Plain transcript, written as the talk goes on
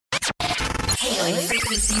Join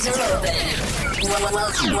frequencies are open.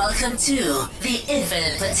 Welcome to the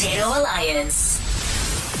Infinite Potato Alliance.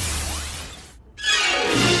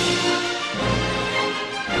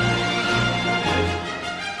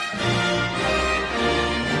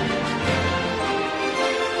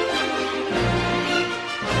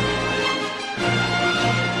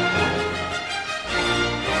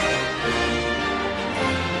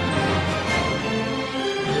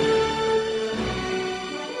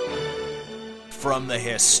 From the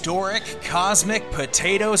historic Cosmic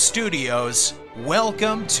Potato Studios,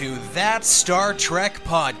 welcome to That Star Trek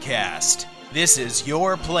Podcast. This is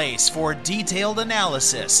your place for detailed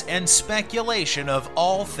analysis and speculation of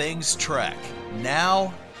all things Trek.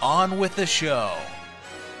 Now, on with the show.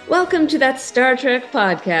 Welcome to That Star Trek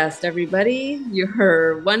Podcast, everybody.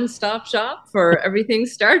 Your one-stop shop for everything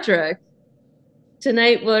Star Trek.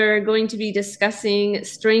 Tonight, we're going to be discussing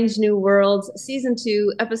Strange New Worlds, Season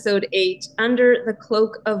 2, Episode 8, Under the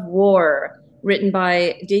Cloak of War, written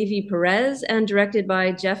by Davey Perez and directed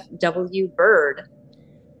by Jeff W. Bird.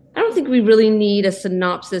 I don't think we really need a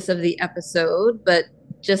synopsis of the episode, but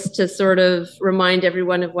just to sort of remind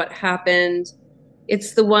everyone of what happened,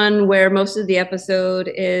 it's the one where most of the episode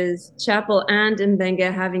is Chapel and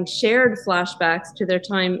M'Benga having shared flashbacks to their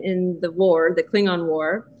time in the war, the Klingon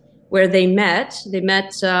War, where they met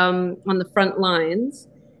on the front lines,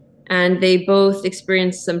 and they both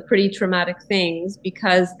experienced some pretty traumatic things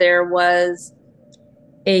because there was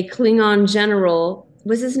a Klingon general.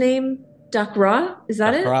 Was his name Dakra? Is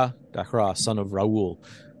that it? Dakra, son of Raul.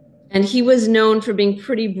 And he was known for being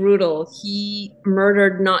pretty brutal. He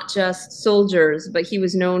murdered not just soldiers, but he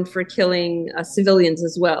was known for killing civilians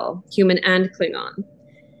as well, human and Klingon.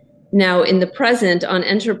 Now, in the present on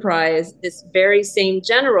Enterprise, this very same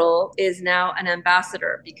general is now an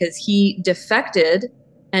ambassador because he defected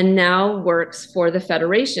and now works for the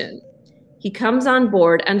Federation. He comes on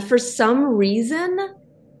board, and for some reason,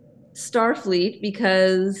 Starfleet,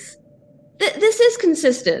 because this is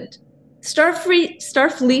consistent,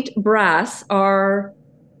 Starfleet brass are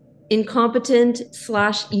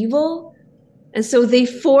incompetent/evil, and so they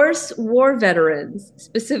force war veterans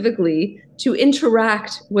specifically to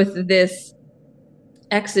interact with this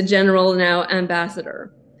ex-general, now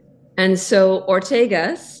ambassador. And so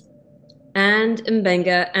Ortegas and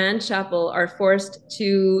M'Benga and Chapel are forced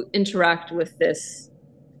to interact with this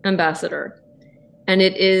ambassador. And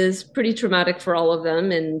it is pretty traumatic for all of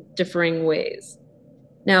them in differing ways.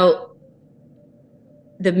 Now,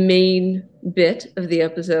 the main bit of the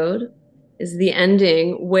episode is the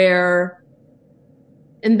ending where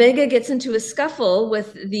M'Benga gets into a scuffle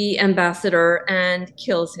with the ambassador and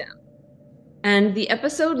kills him. And the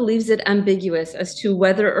episode leaves it ambiguous as to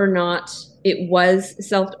whether or not it was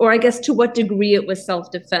or I guess to what degree it was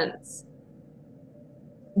self-defense.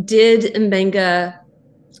 Did M'Benga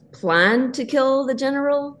plan to kill the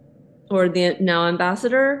general or the now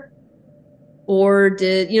ambassador? Or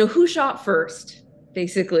who shot first,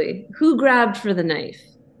 basically? Who grabbed for the knife?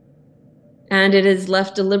 And it is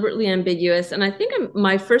left deliberately ambiguous. And I think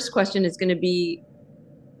my first question is going to be,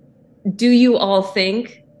 do you all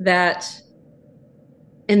think that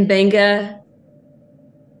M'Benga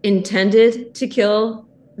intended to kill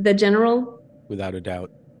the general? Without a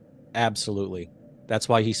doubt. Absolutely. That's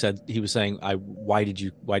why he was saying, why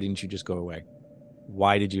didn't you just go away?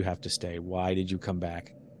 Why did you have to stay? Why did you come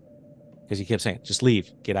back? Because he kept saying, just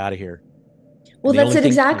leave, get out of here. Well, that's it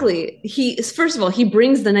exactly. First of all, he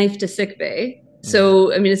brings the knife to sickbay.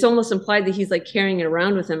 So, I mean, it's almost implied that he's like carrying it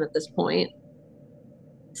around with him at this point.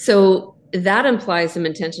 So that implies some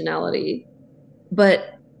intentionality.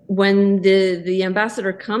 But when the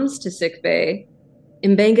ambassador comes to sickbay,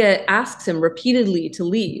 M'Benga asks him repeatedly to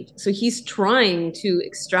leave. So he's trying to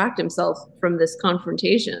extract himself from this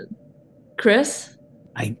confrontation. Chris?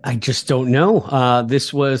 I just don't know.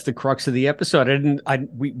 This was the crux of the episode.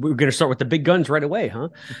 We were going to start with the big guns right away, huh?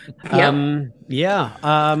 Yep.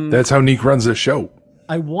 That's how Neek runs the show.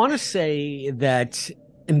 I want to say that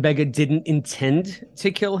M'Benga didn't intend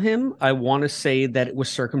to kill him. I want to say that it was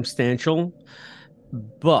circumstantial,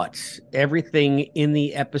 but everything in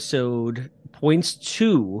the episode points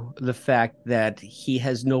to the fact that he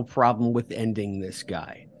has no problem with ending this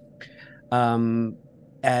guy.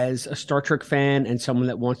 As a Star Trek fan and someone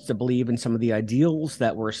that wants to believe in some of the ideals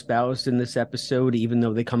that were espoused in this episode, even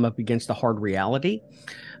though they come up against a hard reality,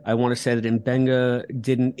 I want to say that M'Benga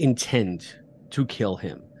didn't intend to kill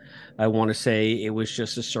him. I want to say it was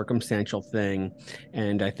just a circumstantial thing,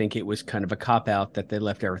 and I think it was kind of a cop-out that they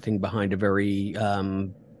left everything behind a very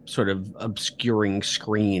sort of obscuring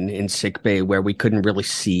screen in sickbay where we couldn't really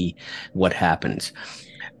see what happened.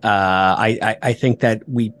 I think that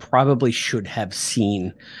we probably should have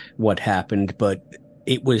seen what happened, but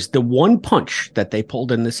it was the one punch that they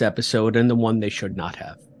pulled in this episode and the one they should not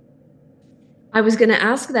have. I was going to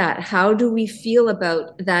ask that. How do we feel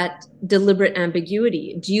about that deliberate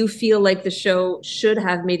ambiguity? Do you feel like the show should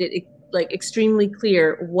have made it like extremely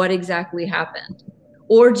clear what exactly happened?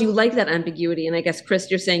 Or do you like that ambiguity? And I guess, Chris,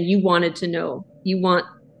 you're saying you wanted to know. You want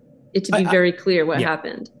it to be very clear what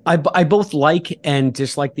happened. I both like and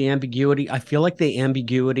dislike the ambiguity. I feel like the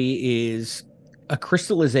ambiguity is a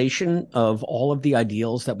crystallization of all of the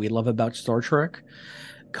ideals that we love about Star Trek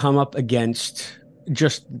come up against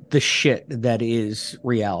just the shit that is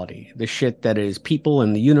reality, the shit that is people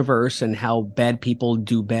in the universe and how bad people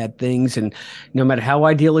do bad things. And no matter how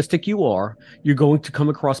idealistic you are, you're going to come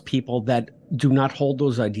across people that do not hold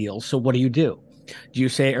those ideals. So what do? Do you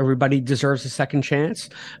say everybody deserves a second chance?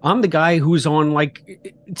 I'm the guy who's on like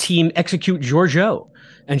team execute Giorgio,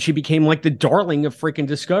 and she became like the darling of freaking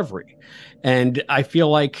Discovery. And I feel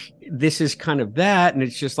like this is kind of that. And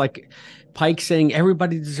it's just like Pike saying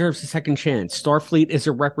everybody deserves a second chance. Starfleet is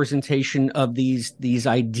a representation of these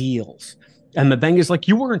ideals. And M'Benga's like,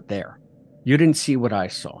 you weren't there. You didn't see what I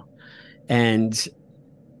saw. And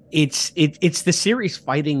it's the series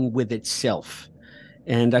fighting with itself.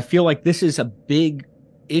 And I feel like this is a big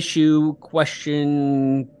issue,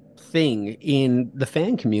 question, thing in the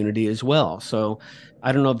fan community as well. So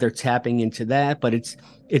I don't know if they're tapping into that, but it's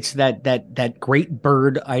that great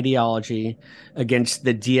bird ideology against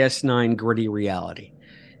the DS9 gritty reality.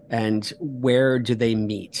 And where do they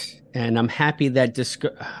meet? And I'm happy that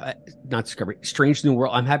not Discovery, Strange New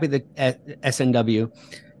World. I'm happy that SNW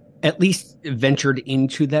at least ventured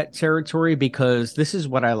into that territory, because this is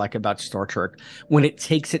what I like about Star Trek when it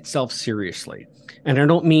takes itself seriously. And I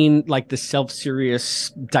don't mean like the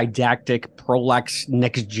self-serious, didactic, prolax,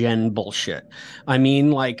 next-gen bullshit. I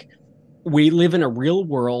mean like we live in a real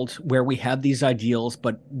world where we have these ideals,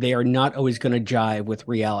 but they are not always going to jive with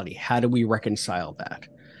reality. How do we reconcile that?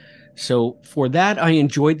 So for that, I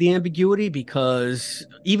enjoyed the ambiguity, because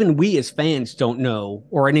even we as fans don't know,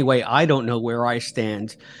 or anyway, I don't know where I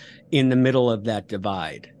stand in the middle of that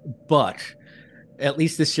divide. But at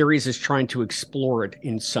least the series is trying to explore it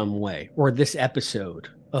in some way, or this episode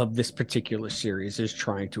of this particular series is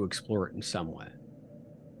trying to explore it in some way.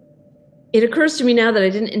 It occurs to me now that I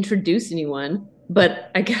didn't introduce anyone, but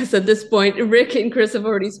I guess at this point, Rick and Chris have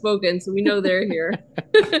already spoken, so we know they're here.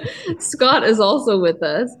 Scott is also with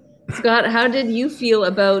us. Scott, how did you feel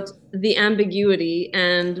about the ambiguity,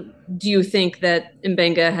 and do you think that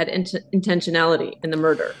M'Benga had intentionality in the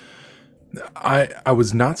murder? I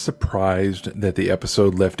was not surprised that the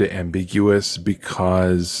episode left it ambiguous,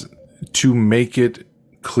 because to make it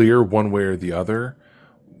clear one way or the other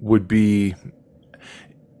would be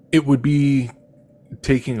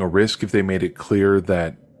taking a risk if they made it clear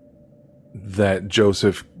that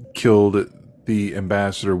Joseph killed the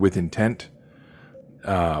ambassador with intent.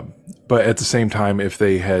 But at the same time, if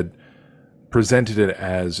they had presented it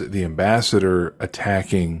as the ambassador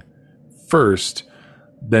attacking first,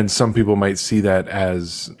 then some people might see that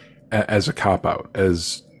as a cop-out,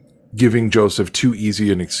 as giving Joseph too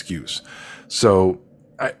easy an excuse. So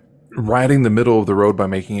riding the middle of the road by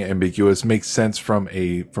making it ambiguous makes sense from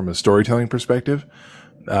a storytelling perspective.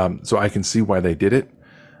 So I can see why they did it.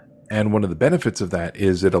 And one of the benefits of that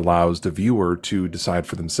is it allows the viewer to decide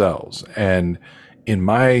for themselves. And in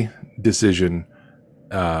my decision,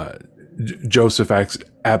 Joseph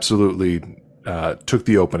absolutely took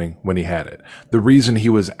the opening when he had it. The reason he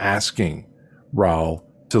was asking Raul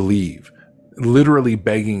to leave, literally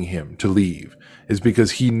begging him to leave, is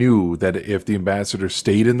because he knew that if the ambassador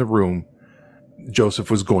stayed in the room,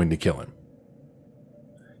 Joseph was going to kill him.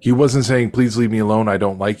 He wasn't saying, please leave me alone, I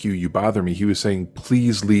don't like you, you bother me. He was saying,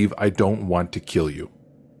 please leave, I don't want to kill you.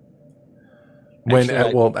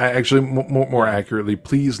 Actually, more accurately,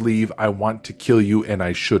 please leave, I want to kill you and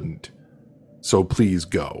I shouldn't. So please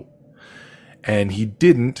go. And he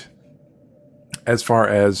didn't. As far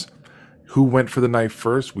as who went for the knife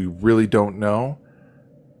first, we really don't know.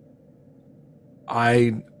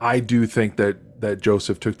 I do think that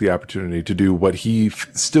Joseph took the opportunity to do what he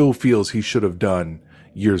still feels he should have done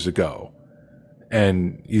years ago.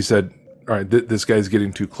 And he said, all right, this guy's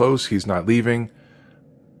getting too close. He's not leaving.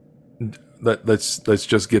 Let's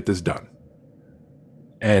just get this done.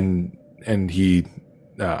 And he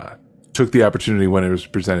took the opportunity when it was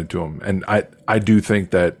presented to him. And I do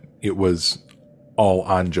think that it was all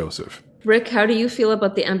on Joseph. Rick, how do you feel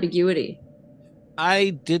about the ambiguity? I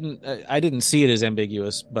didn't see it as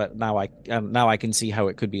ambiguous, but now I can see how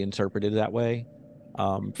it could be interpreted that way.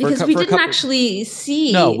 Because we didn't actually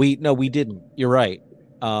see. No, we didn't. You're right.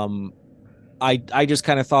 I just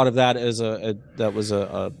kind of thought of that as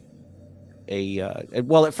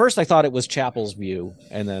well, at first I thought it was Chapel's view,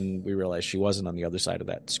 and then we realized she wasn't on the other side of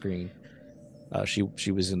that screen.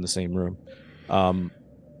 She was in the same room.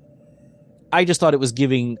 I just thought it was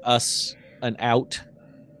giving us an out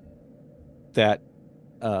that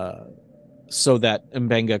so that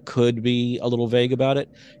Mbenga could be a little vague about it.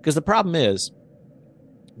 Because the problem is,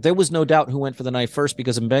 there was no doubt who went for the knife first,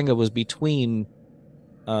 because Mbenga was between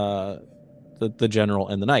the general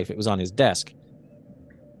and the knife. It was on his desk.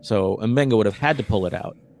 So Mbenga would have had to pull it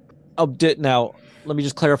out. Now, let me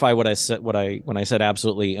just clarify what I said. When I said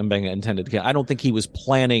absolutely Mbenga intended to kill, I don't think he was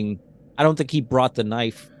planning. I don't think he brought the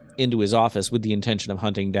knife into his office with the intention of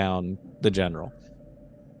hunting down the general.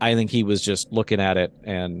 I think he was just looking at it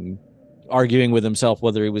and arguing with himself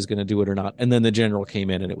whether he was going to do it or not. And then the general came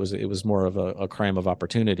in, and it was more of a crime of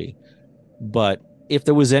opportunity. But if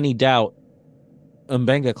there was any doubt,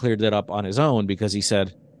 Mbenga cleared that up on his own, because he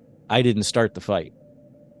said, "I didn't start the fight."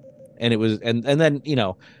 And it was, and then,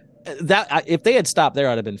 that if they had stopped there,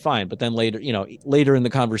 I'd have been fine. But then later in the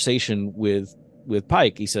conversation with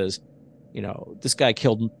Pike, he says, this guy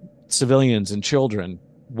killed civilians and children.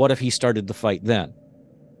 What if he started the fight then?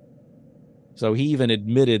 So he even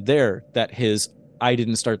admitted there that his "I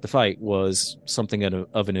didn't start the fight" was something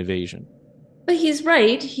of an evasion. But he's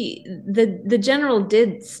right. The general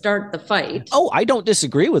did start the fight. Oh, I don't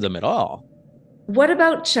disagree with him at all. What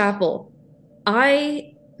about Chapel?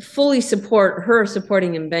 I fully support her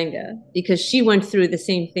supporting Mbenga, because she went through the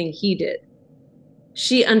same thing he did.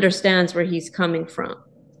 She understands where he's coming from.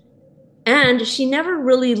 And she never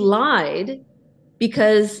really lied,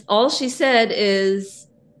 because all she said is,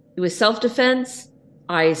 it was self-defense.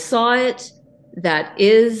 I saw it. That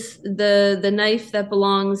is the knife that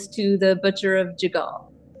belongs to the butcher of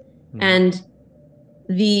Jagal. And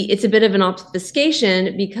it's a bit of an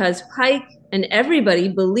obfuscation, because Pike and everybody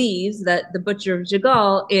believes that the butcher of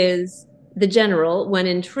Jagal is the general, when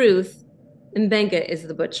in truth, Mbenga is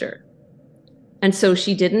the butcher. And so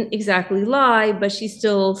she didn't exactly lie, but she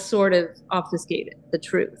still sort of obfuscated the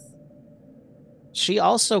truth. She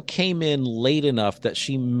also came in late enough that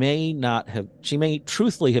she may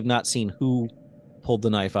truthfully have not seen who pulled the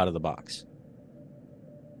knife out of the box.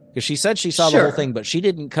 Because she said she saw the whole thing, but she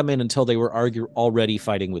didn't come in until they were already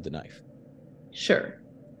fighting with the knife. Sure.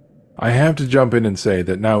 I have to jump in and say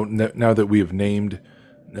that now that we have named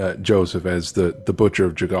Joseph as the butcher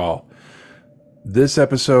of Jagal, this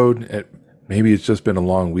episode, maybe it's just been a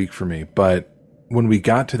long week for me, but when we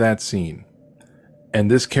got to that scene, and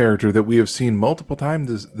this character that we have seen multiple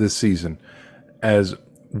times this season as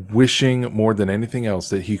wishing more than anything else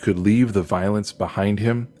that he could leave the violence behind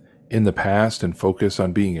him in the past and focus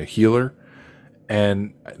on being a healer.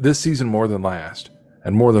 And this season, more than last,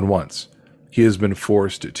 and more than once, he has been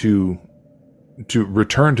forced to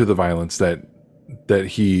return to the violence that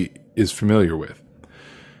he is familiar with.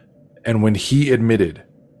 And when he admitted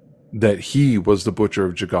that he was the butcher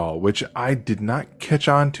of Jagal, which I did not catch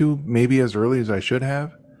on to maybe as early as I should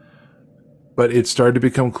have, but it started to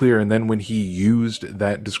become clear. And then when he used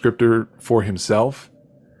that descriptor for himself,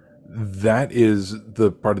 that is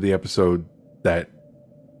the part of the episode that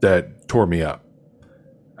tore me up.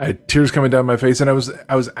 I had tears coming down my face, and I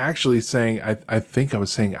was actually saying, I think I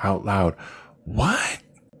was saying out loud, "What?"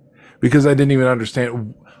 Because I didn't even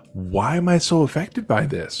understand, why am I so affected by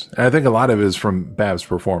this? And I think a lot of it is from Bab's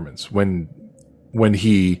performance. When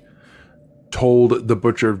he told the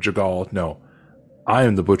butcher of Jagal, "No, I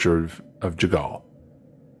am the butcher of Jagal."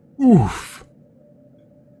 Oof.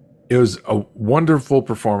 It was a wonderful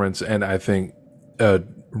performance, and I think a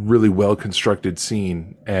really well-constructed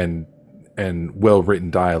scene and well-written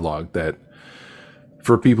dialogue that,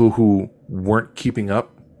 for people who weren't keeping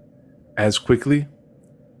up as quickly,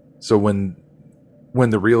 so when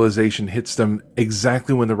the realization hits them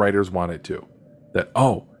exactly when the writers want it to, that,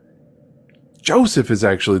 oh, Joseph is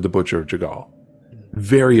actually the butcher of Jagal.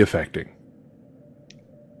 Very affecting.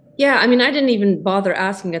 Yeah, I mean, I didn't even bother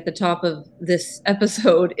asking at the top of this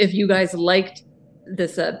episode if you guys liked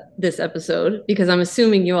this episode, because I'm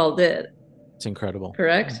assuming you all did. It's incredible.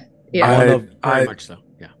 Correct? Yeah. Very much so.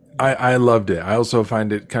 Yeah. I loved it. I also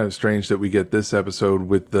find it kind of strange that we get this episode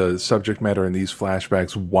with the subject matter in these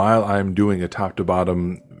flashbacks while I'm doing a top to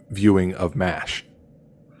bottom viewing of MASH.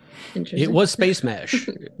 Interesting. It was Space MASH.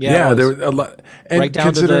 Yeah, there were a lot, and right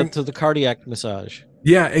down to the cardiac massage.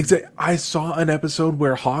 Yeah, exactly. I saw an episode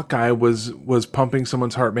where Hawkeye was pumping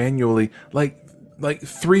someone's heart manually, like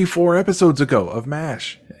 3-4 episodes ago of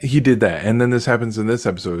MASH. He did that, and then this happens in this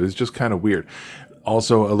episode. It's just kind of weird.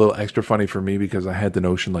 Also, a little extra funny for me because I had the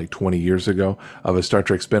notion like 20 years ago of a Star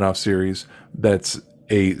Trek spinoff series that's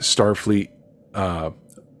a Starfleet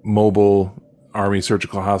mobile Army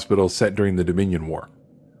surgical hospital set during the Dominion War.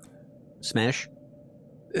 Smash.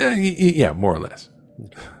 Yeah, more or less.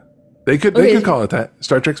 They could call it that.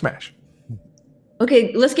 Star Trek Smash.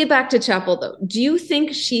 Okay, let's get back to Chapel, though. Do you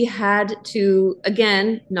think she had to,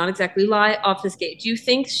 again, not exactly lie, obfuscate? Do you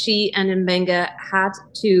think she and Mbenga had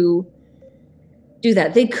to do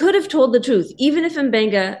that? They could have told the truth, even if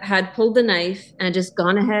Mbenga had pulled the knife and just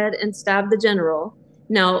gone ahead and stabbed the general.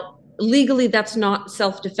 Now, legally, that's not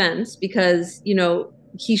self-defense because,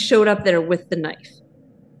 he showed up there with the knife.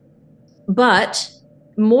 But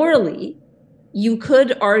morally, you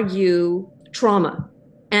could argue trauma.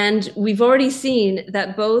 And we've already seen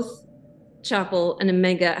that both Chapel and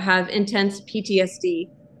Mbenga have intense PTSD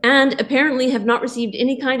and apparently have not received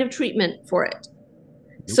any kind of treatment for it.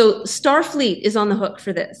 Nope. So Starfleet is on the hook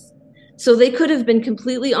for this. So they could have been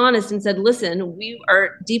completely honest and said, listen, we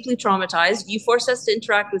are deeply traumatized. You forced us to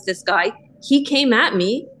interact with this guy. He came at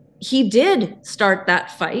me. He did start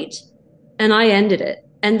that fight and I ended it.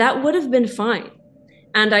 And that would have been fine.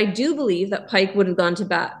 And I do believe that Pike would have gone to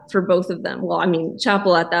bat for both of them. Well, I mean,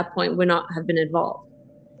 Chapel at that point would not have been involved.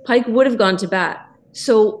 Pike would have gone to bat.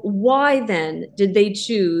 So why then did they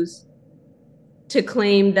choose to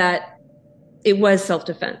claim that it was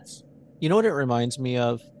self-defense? You know what it reminds me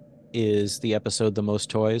of is the episode The Most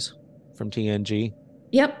Toys from TNG.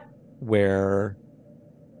 Yep. Where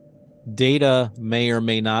Data may or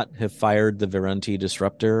may not have fired the Viranti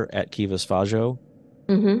disruptor at Kivas Fajo.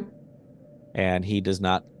 Mm-hmm. And he does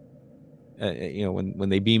not, when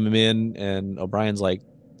they beam him in, and O'Brien's like,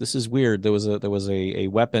 "This is weird. There was a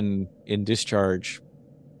weapon in discharge,"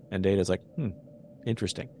 and Data's like,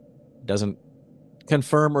 interesting. Doesn't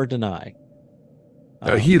confirm or deny.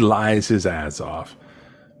 He lies his ass off.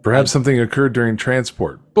 Perhaps something occurred during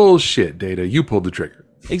transport. Bullshit, Data. You pulled the trigger.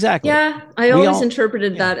 Exactly. Yeah, I always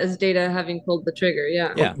interpreted that as Data having pulled the trigger.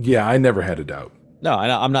 Yeah. Yeah. Yeah, I never had a doubt. No,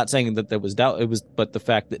 I'm not saying that there was doubt. It was, but the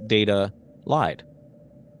fact that Data lied,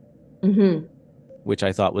 which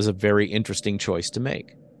I thought was a very interesting choice to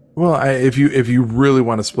make. Well, if you really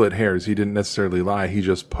want to split hairs, he didn't necessarily lie. He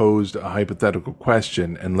just posed a hypothetical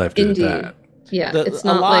question and left it at that. Yeah, it's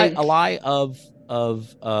not a lie of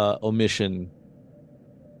omission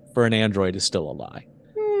for an android is still a lie,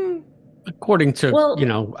 according to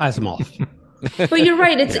Asimov. But you're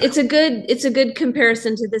right. It's a good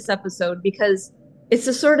comparison to this episode because it's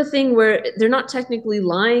the sort of thing where they're not technically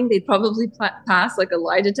lying. They'd probably pass like a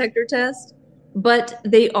lie detector test, but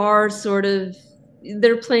they are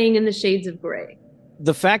they're playing in the shades of gray.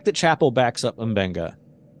 The fact that Chapel backs up Mbenga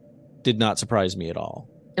did not surprise me at all.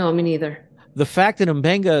 No, me neither. The fact that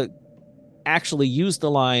Mbenga actually used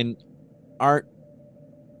the line, I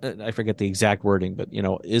forget the exact wording, but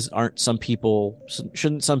shouldn't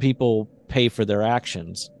some people pay for their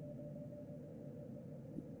actions?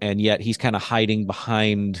 And yet he's kind of hiding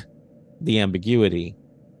behind the ambiguity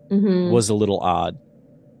was a little odd.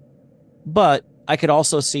 But I could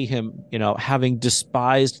also see him, having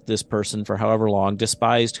despised this person for however long,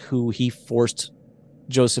 despised who he forced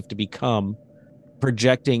Joseph to become,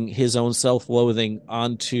 projecting his own self-loathing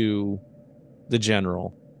onto the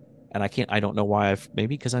general. And I don't know why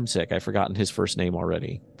maybe because I'm sick. I've forgotten his first name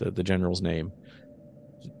already, the general's name.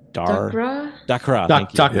 Dakra.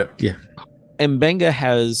 Thank you. Yeah. And Mbenga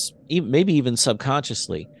has, maybe even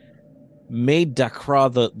subconsciously, made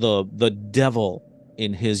Dakra the devil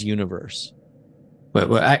in his universe.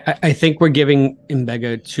 But I think we're giving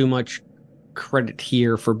Mbenga too much credit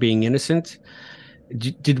here for being innocent.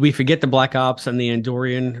 Did we forget the Black Ops and the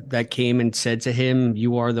Andorian that came and said to him,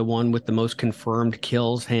 "You are the one with the most confirmed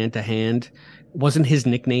kills hand to hand"? Wasn't his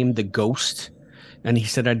nickname the Ghost? And he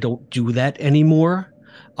said, "I don't do that anymore.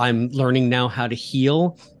 I'm learning now how to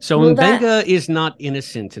heal." So Mbenga is not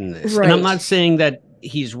innocent in this. Right. And I'm not saying that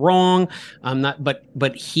he's wrong. I'm not,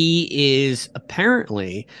 but he is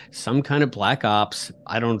apparently some kind of Black Ops.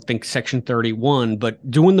 I don't think Section 31, but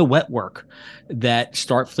doing the wet work that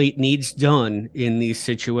Starfleet needs done in these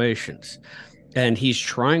situations. And he's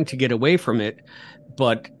trying to get away from it,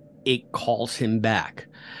 but it calls him back.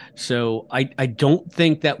 So I don't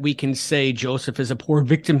think that we can say Joseph is a poor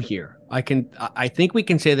victim here. I think we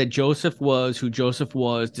can say that Joseph was who Joseph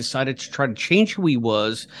was, decided to try to change who he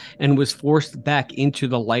was, and was forced back into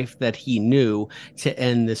the life that he knew to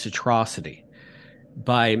end this atrocity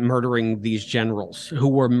by murdering these generals who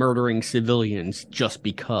were murdering civilians just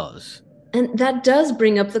because. And that does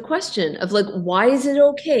bring up the question of why is it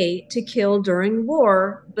okay to kill during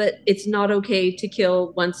war, but it's not okay to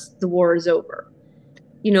kill once the war is over?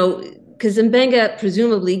 Because Mbenga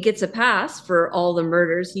presumably gets a pass for all the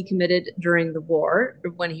murders he committed during the war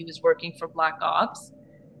when he was working for Black Ops.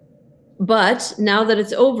 But now that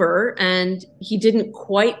it's over and he didn't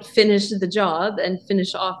quite finish the job and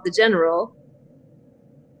finish off the general,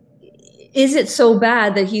 is it so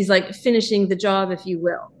bad that he's like finishing the job, if you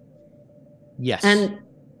will? Yes. And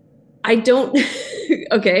I don't.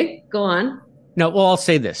 Okay, go on. No, well, I'll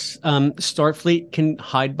say this. Starfleet can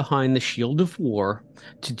hide behind the shield of war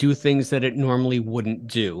to do things that it normally wouldn't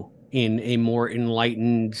do in a more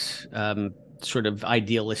enlightened, sort of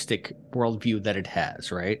idealistic worldview that it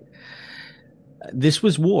has, right? This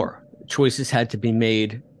was war. Choices had to be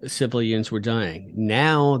made. Civilians were dying.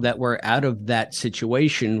 Now that we're out of that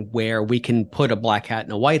situation where we can put a black hat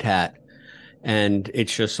and a white hat and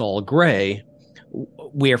it's just all gray,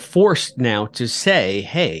 we're forced now to say,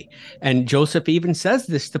 hey, and Joseph even says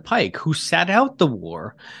this to Pike, who sat out the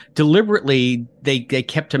war deliberately. They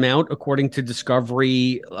kept him out, according to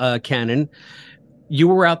Discovery canon. You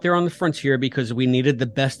were out there on the frontier because we needed the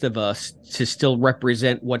best of us to still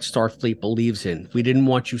represent what Starfleet believes in. We didn't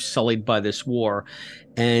want you sullied by this war.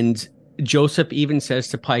 And Joseph even says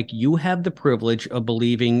to Pike, you have the privilege of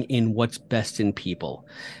believing in what's best in people.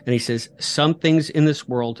 And he says, some things in this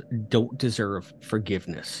world don't deserve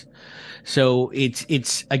forgiveness. So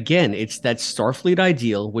it's again, it's that Starfleet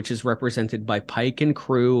ideal, which is represented by Pike and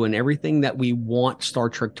crew and everything that we want Star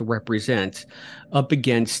Trek to represent, up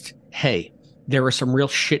against, hey, there are some real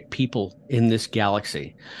shit people in this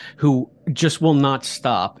galaxy who just will not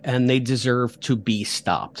stop, and they deserve to be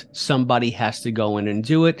stopped. Somebody has to go in and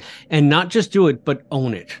do it, and not just do it, but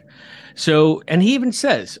own it. So, and he even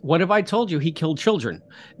says, what if I told you he killed children?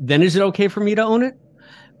 Then is it okay for me to own it?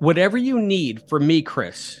 Whatever you need for me,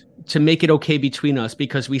 Chris, to make it okay between us,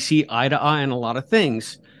 because we see eye to eye on a lot of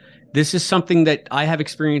things. This is something that I have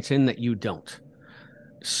experience in that you don't.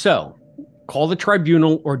 So call the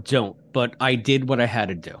tribunal or don't, but I did what I had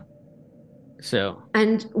to do. So,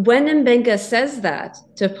 and when Mbenga says that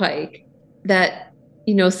to Pike, that,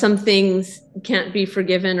 you know, some things can't be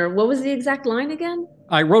forgiven, or what was the exact line again?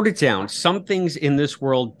 I wrote it down. Some things in this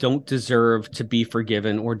world don't deserve to be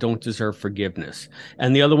forgiven or don't deserve forgiveness.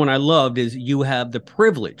 And the other one I loved is, you have the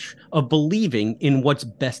privilege of believing in what's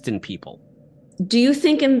best in people. Do you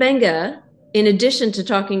think Mbenga, in addition to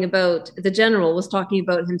talking about the general, was talking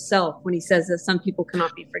about himself when he says that some people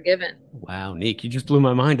cannot be forgiven? Wow, Nick, you just blew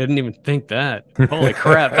my mind. I didn't even think that. Holy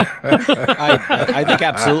crap. I think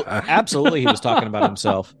absolutely he was talking about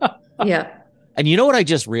himself. Yeah. And you know what I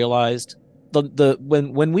just realized?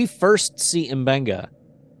 When we first see Mbenga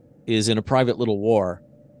is in a private little war,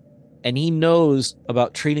 and he knows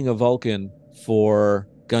about treating a Vulcan for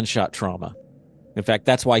gunshot trauma. In fact,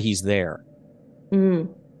 that's why he's there.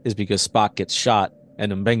 Is because Spock gets shot,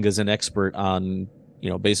 and Mbenga's an expert on, you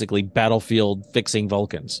know, basically battlefield fixing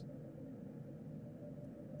Vulcans.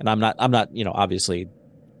 And I'm not, you know, obviously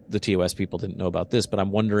the TOS people didn't know about this, but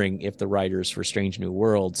I'm wondering if the writers for Strange New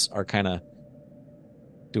Worlds are kind of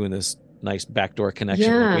doing this nice backdoor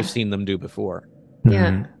connection that we've seen them do before.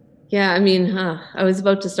 Yeah. Yeah. I mean, I was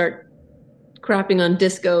about to start crapping on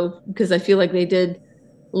Disco because I feel like they did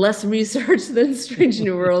less research than Strange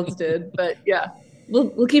New Worlds did, but yeah.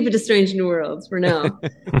 We'll keep it to Strange New Worlds for now.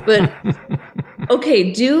 But okay,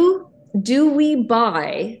 do we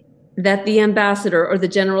buy that the ambassador, or the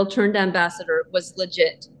general turned ambassador, was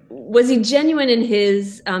legit? Was he genuine in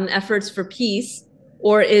his efforts for peace,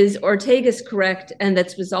 or is Ortega's correct and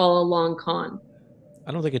that was all a long con?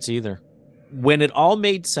 I don't think it's either. When it all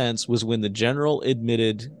made sense was when the general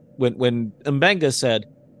admitted, when Mbenga said,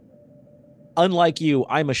 unlike you,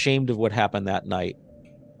 I'm ashamed of what happened that night.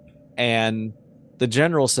 And the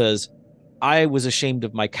general says, I was ashamed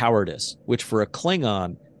of my cowardice, which for a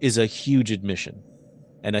Klingon is a huge admission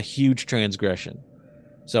and a huge transgression.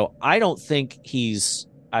 So I don't think he's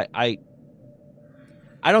I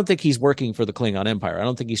don't think he's working for the Klingon Empire. I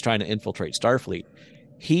don't think he's trying to infiltrate Starfleet.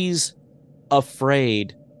 He's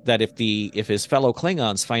afraid that if his fellow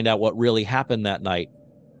Klingons find out what really happened that night,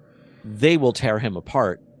 they will tear him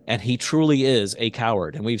apart. And he truly is a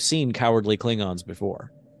coward. And we've seen cowardly Klingons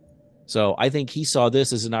before. So I think he saw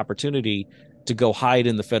this as an opportunity to go hide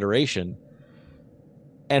in the Federation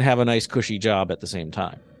and have a nice cushy job at the same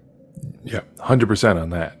time. Yeah, 100% on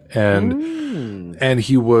that. And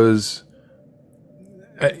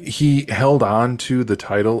he held on to the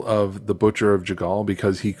title of the Butcher of Jagal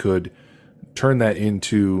because he could turn that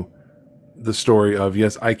into the story of,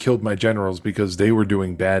 yes, I killed my generals because they were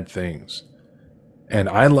doing bad things. And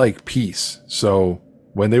I like peace. So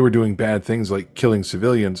when they were doing bad things like killing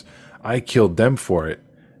civilians, I killed them for it,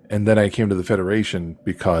 and then I came to the Federation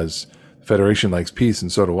because the Federation likes peace,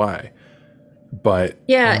 and so do I. But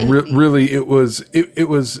yeah, really, it was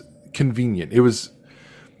convenient. It was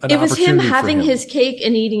it was him opportunity for having him. his cake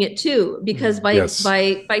and eating it too, because Yes.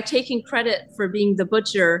 by taking credit for being the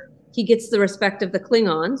butcher, he gets the respect of the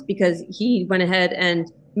Klingons because he went ahead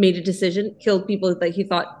and made a decision, killed people that he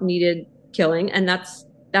thought needed killing, and that's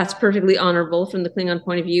perfectly honorable from the Klingon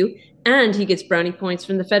point of view. And he gets brownie points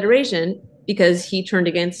from the Federation because he turned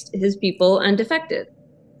against his people and defected.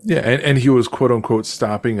 Yeah, and he was quote unquote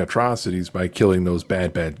stopping atrocities by killing those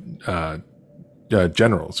bad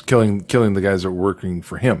generals, killing the guys that were working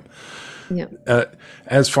for him. Yeah.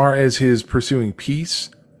 As far as his pursuing peace,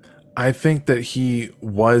 I think that he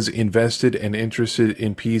was invested and interested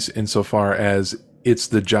in peace insofar as it's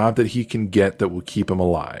the job that he can get that will keep him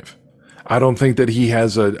alive. I don't think that he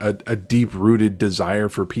has a deep-rooted desire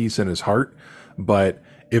for peace in his heart, but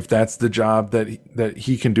if that's the job that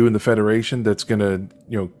he can do in the Federation that's going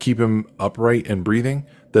to, keep him upright and breathing,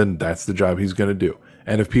 then that's the job he's going to do.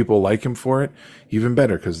 And if people like him for it, even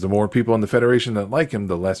better, because the more people in the Federation that like him,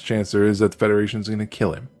 the less chance there is that the Federation's going to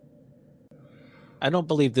kill him. I don't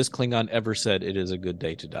believe this Klingon ever said it is a good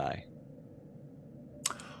day to die.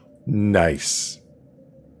 Nice.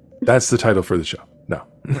 That's the title for the show. No.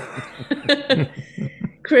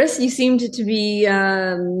 Chris, you seemed to be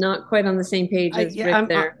not quite on the same page as Rick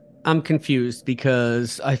there. I'm confused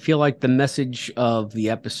because I feel like the message of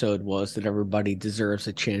the episode was that everybody deserves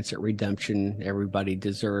a chance at redemption. Everybody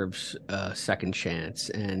deserves a second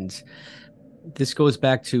chance. And this goes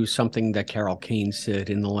back to something that Carol Kane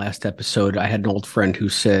said in the last episode. I had an old friend who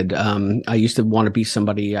said, I used to want to be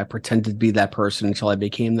somebody. I pretended to be that person until I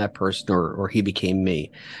became that person, or he became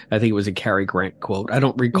me. I think it was a Cary Grant quote. I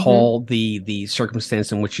don't recall the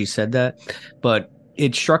circumstance in which she said that, but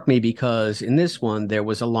it struck me because in this one, there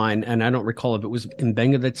was a line, and I don't recall if it was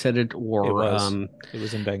Mbenga that said it or it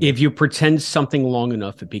was Mbenga. If you pretend something long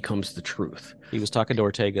enough, it becomes the truth. He was talking to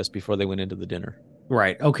Ortegas before they went into the dinner.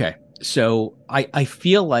 Right. Okay. So I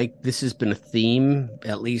feel like this has been a theme,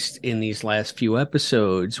 at least in these last few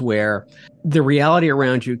episodes, where the reality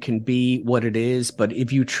around you can be what it is, but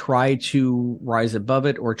if you try to rise above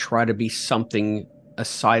it or try to be something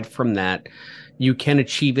aside from that, you can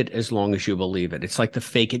achieve it as long as you believe it. It's like the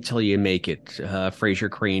fake it till you make it. Fraser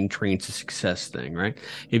Crane Train to Success thing, right?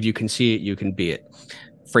 If you can see it, you can be it.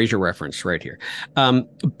 Fraser reference right here.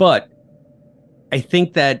 But I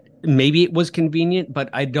think that maybe it was convenient, but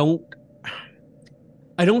I don't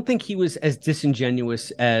think he was as disingenuous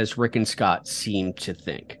as Rick and Scott seemed to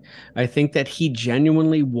think. I think that he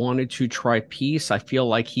genuinely wanted to try peace. I feel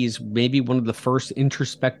like he's maybe one of the first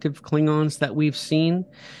introspective Klingons that we've seen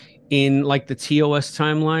in like the TOS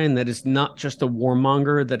timeline that is not just a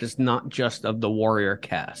warmonger, that is not just of the warrior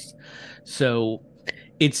caste. So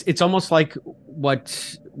it's almost like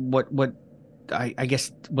what I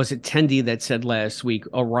guess, was it Tendi that said last week,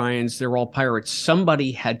 Orions, they're all pirates.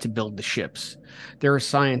 Somebody had to build the ships. There are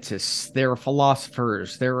scientists, there are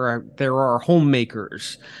philosophers, there are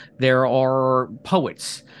homemakers, there are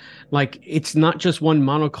poets. Like, it's not just one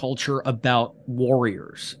monoculture about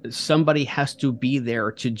warriors. Somebody has to be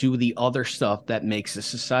there to do the other stuff that makes a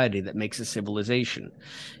society, that makes a civilization.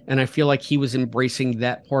 And I feel like he was embracing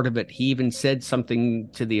that part of it. He even said something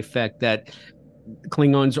to the effect that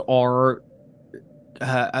Klingons are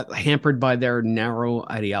hampered by their narrow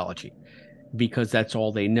ideology because that's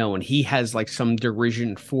all they know, and he has like some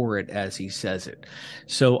derision for it as he says it.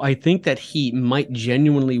 So I think that he might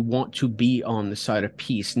genuinely want to be on the side of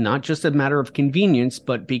peace, not just a matter of convenience,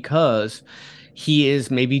 but because he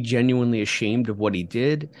is maybe genuinely ashamed of what he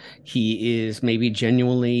did. He is maybe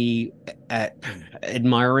genuinely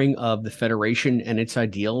admiring of the Federation and its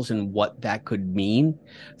ideals and what that could mean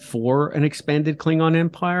for an expanded Klingon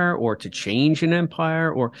empire or to change an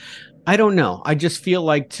empire, or I don't know. I just feel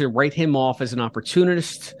like to write him off as an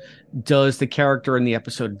opportunist does the character in the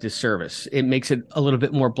episode a disservice. It makes it a little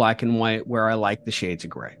bit more black and white where I like the shades of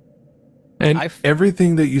gray. And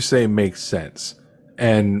everything that you say makes sense.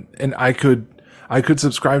 And I could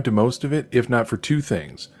subscribe to most of it, if not for two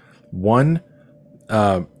things. One,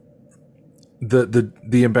 the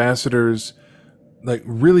ambassador's like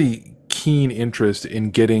really keen interest in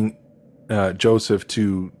getting Joseph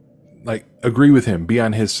to like agree with him, be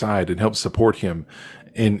on his side, and help support him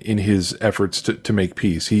in his efforts to make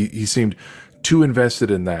peace. He seemed too invested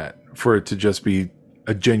in that for it to just be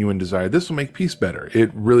a genuine desire. This will make peace better. It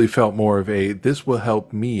really felt more of this will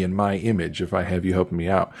help me in my image if I have you helping me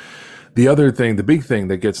out. The other thing, the big thing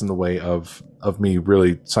that gets in the way of me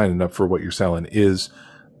really signing up for what you're selling is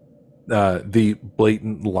the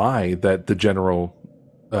blatant lie that the general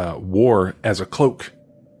wore as a cloak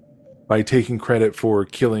by taking credit for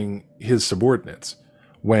killing his subordinates,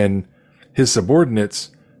 when his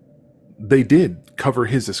subordinates, they did cover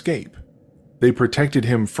his escape. They protected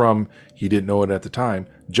him from, he didn't know it at the time,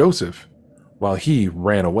 Joseph, while he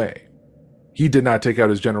ran away. He did not take out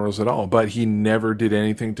his generals at all, but he never did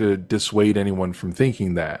anything to dissuade anyone from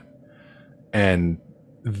thinking that. And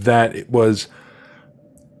that it was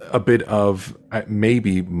a bit of,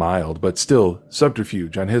 maybe mild, but still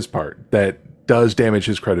subterfuge on his part that does damage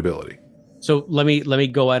his credibility. So let me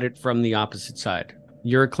go at it from the opposite side.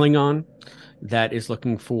 You're a Klingon that is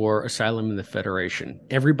looking for asylum in the Federation.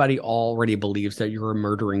 Everybody already believes that you're a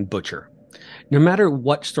murdering butcher. No matter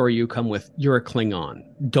what story you come with, you're a Klingon.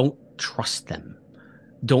 Don't trust them.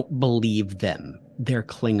 Don't believe them. They're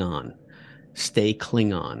Klingon. Stay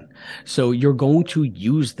Klingon. So you're going to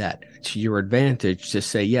use that to your advantage to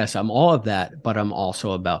say, yes, I'm all of that, but I'm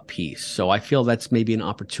also about peace. So I feel that's maybe an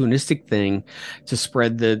opportunistic thing to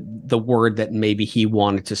spread the word that maybe he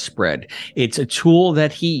wanted to spread. It's a tool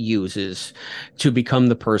that he uses to become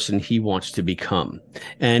the person he wants to become.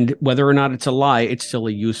 And whether or not it's a lie, it's still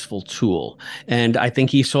a useful tool. And I think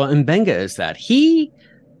he saw Mbenga as that. He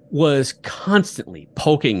was constantly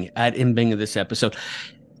poking at Mbenga this episode.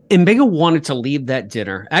 Mbenga wanted to leave that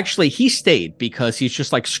dinner. Actually, he stayed because he's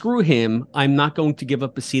just like, screw him. I'm not going to give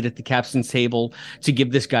up a seat at the captain's table to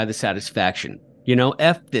give this guy the satisfaction. You know,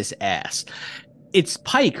 F this ass. It's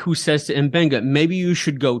Pike who says to Mbenga, maybe you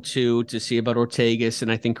should go to see about Ortegas,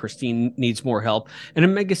 and I think Christine needs more help. And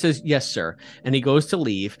Mbenga says, yes, sir. And he goes to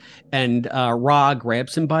leave, and Ra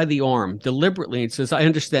grabs him by the arm deliberately and says, I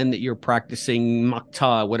understand that you're practicing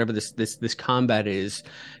Makta, whatever this combat is,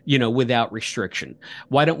 you know, without restriction.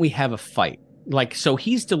 Why don't we have a fight? Like, so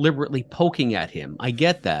he's deliberately poking at him. I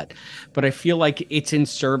get that. But I feel like it's in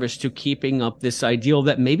service to keeping up this ideal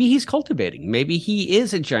that maybe he's cultivating. Maybe he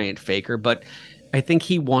is a giant faker, but I think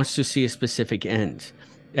he wants to see a specific end.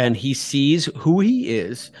 And he sees who he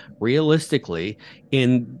is realistically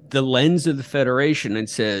in the lens of the Federation and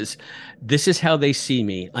says, this is how they see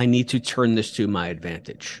me. I need to turn this to my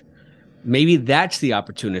advantage. Maybe that's the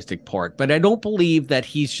opportunistic part, but I don't believe that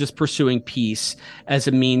he's just pursuing peace as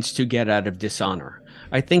a means to get out of dishonor.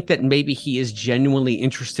 I think that maybe he is genuinely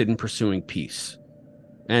interested in pursuing peace.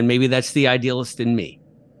 And maybe that's the idealist in me.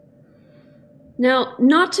 Now,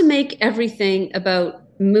 not to make everything about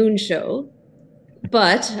Moonshow,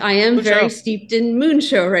 but I am very steeped in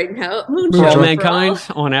Moonshow right now. Moonshow for All Mankind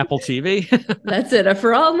on Apple TV. That's it. A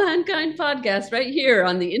For All Mankind podcast right here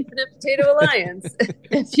on the Infinite Potato Alliance.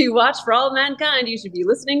 If you watch For All Mankind, you should be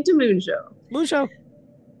listening to Moonshow. Moonshow.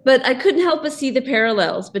 But I couldn't help but see the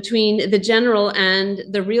parallels between the general and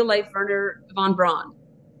the real-life Werner von Braun.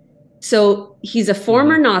 So he's a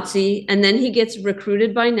former Nazi, and then he gets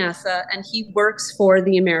recruited by NASA, and he works for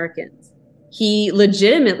the Americans. He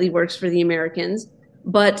legitimately works for the Americans,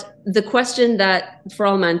 but the question that For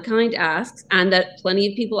All Mankind asks, and that plenty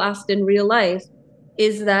of people asked in real life,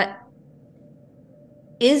 is that,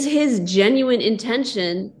 is his genuine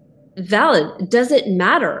intention valid? Does it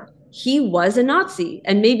matter? He was a Nazi,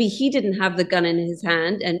 and maybe he didn't have the gun in his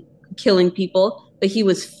hand and killing people, but he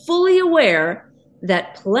was fully aware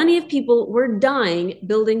that plenty of people were dying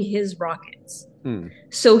building his rockets.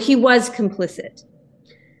 So he was complicit.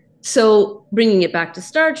 So bringing it back to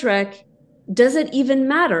Star Trek, does it even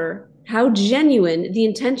matter how genuine the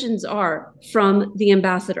intentions are from the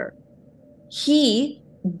ambassador? He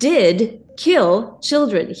did kill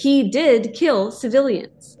children. He did kill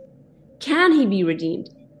civilians. Can he be redeemed?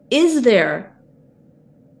 Is there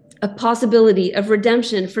a possibility of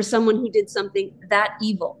redemption for someone who did something that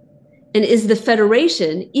evil? And is the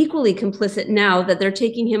Federation equally complicit now that they're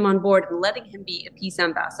taking him on board and letting him be a peace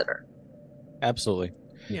ambassador? Absolutely.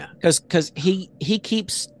 Yeah. Because he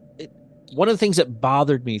keeps... One of the things that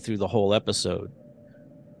bothered me through the whole episode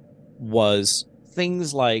was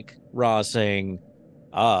things like Ra saying,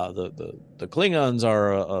 the Klingons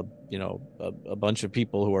are a bunch of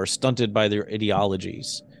people who are stunted by their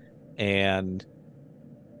ideologies. And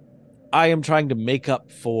I am trying to make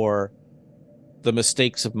up for the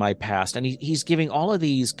mistakes of my past. And he's giving all of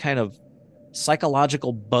these kind of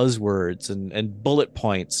psychological buzzwords and bullet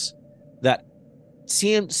points that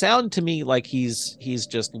sound to me like he's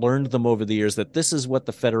just learned them over the years, that this is what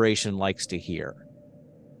the Federation likes to hear.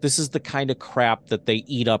 This is the kind of crap that they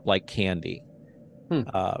eat up like candy.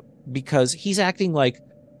 Because he's acting like,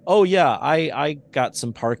 oh yeah, I got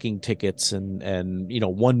some parking tickets and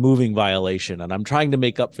one moving violation, and I'm trying to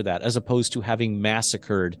make up for that, as opposed to having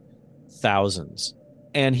massacred thousands.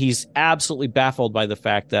 And he's absolutely baffled by the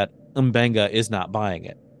fact that Mbenga is not buying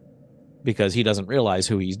it, because he doesn't realize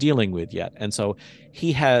who he's dealing with yet. And so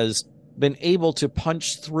he has been able to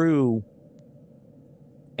punch through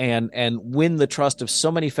and win the trust of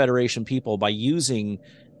so many Federation people by using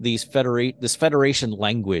this Federation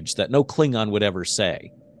language that no Klingon would ever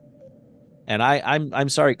say. And I'm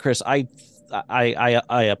sorry, Chris. I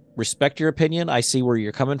respect your opinion. I see where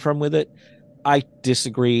you're coming from with it. I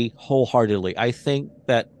disagree wholeheartedly. I think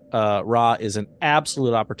that Ra is an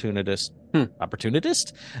absolute opportunist.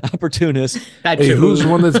 Opportunist. Hey, who's the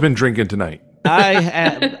one that's been drinking tonight?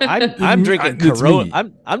 I'm drinking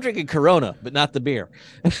Corona. I'm drinking Corona, but not the beer.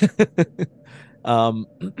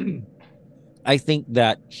 I think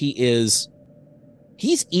that he's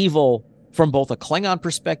evil from both a Klingon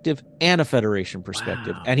perspective and a Federation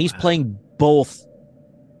perspective, and he's playing both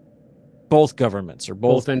governments or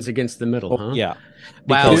both ends against the middle, huh? Yeah.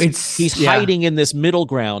 Wow, He's hiding in this middle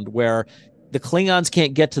ground where the Klingons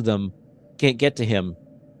can't get to him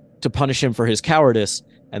to punish him for his cowardice,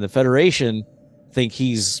 and the Federation think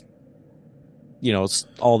he's,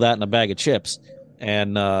 all that in a bag of chips,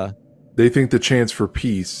 and they think the chance for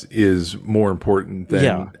peace is more important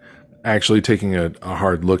than actually taking a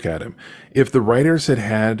hard look at him. If the writers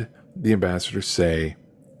had the ambassador say,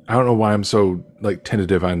 I don't know why I'm so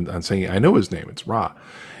tentative on saying it. I know his name. It's Ra.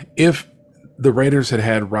 If the writers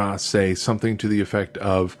had Ra say something to the effect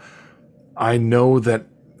of, I know that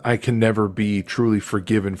I can never be truly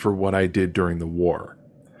forgiven for what I did during the war,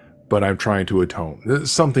 but I'm trying to atone.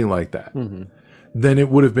 Something like that. Mm-hmm. Then it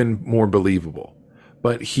would have been more believable.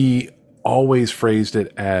 But he always phrased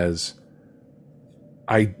it as,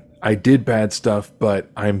 I did bad stuff, but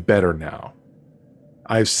I'm better now.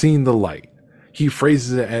 I've seen the light. He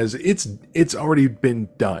phrases it as it's already been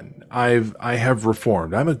done. I have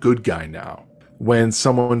reformed. I'm a good guy now. When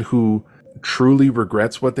someone who truly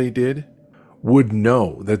regrets what they did would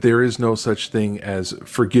know that there is no such thing as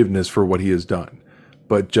forgiveness for what he has done,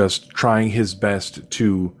 but just trying his best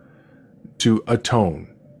to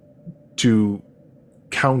atone, to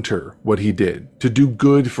counter what he did, to do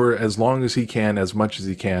good for as long as he can, as much as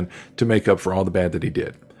he can, to make up for all the bad that he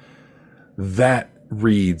did. That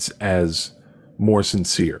reads as more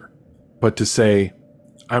sincere. But to say,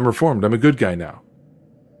 I'm reformed, I'm a good guy now,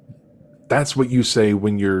 that's what you say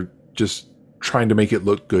when you're just trying to make it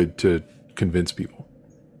look good to convince people.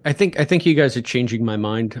 I think you guys are changing my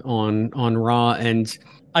mind on Ra, and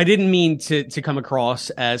I didn't mean to come across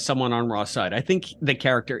as someone on Ra's side. I think the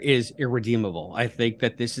character is irredeemable. I think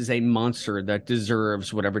that this is a monster that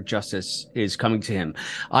deserves whatever justice is coming to him.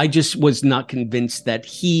 I just was not convinced that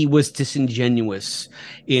he was disingenuous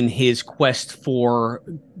in his quest for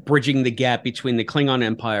bridging the gap between the Klingon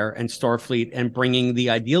Empire and Starfleet and bringing the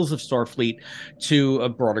ideals of Starfleet to a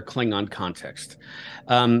broader Klingon context.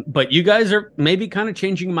 But you guys are maybe kind of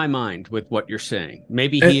changing my mind with what you're saying.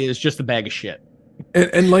 Maybe he is just a bag of shit.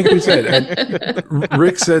 And like we said, and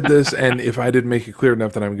Rick said this, and if I didn't make it clear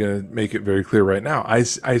enough, then I'm going to make it very clear right now. I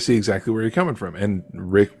see exactly where you're coming from, and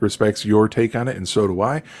Rick respects your take on it, and so do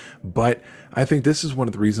I. But I think this is one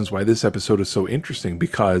of the reasons why this episode is so interesting,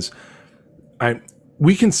 because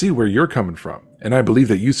we can see where you're coming from, and I believe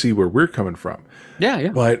that you see where we're coming from. Yeah.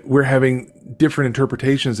 But we're having different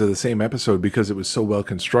interpretations of the same episode because it was so well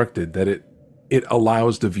constructed that it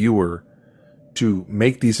allows the viewer to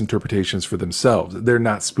make these interpretations for themselves. They're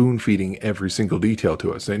not spoon-feeding every single detail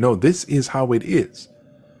to us. They know this is how it is.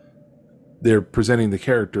 They're presenting the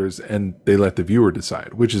characters and they let the viewer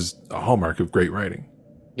decide, which is a hallmark of great writing.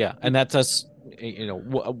 Yeah, and that's us.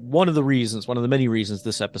 One of the many reasons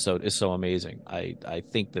this episode is so amazing. I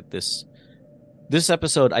think that this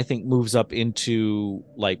episode, I think, moves up into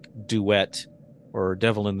like Duet or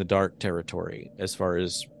Devil in the Dark territory as far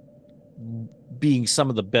as being some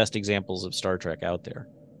of the best examples of Star Trek out there.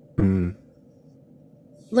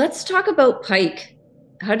 Let's talk about Pike.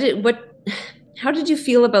 How did you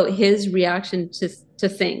feel about his reaction to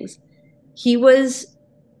things? He was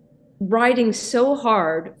riding so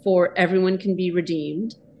hard for everyone can be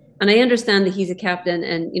redeemed, and I understand that he's a captain,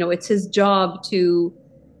 and it's his job to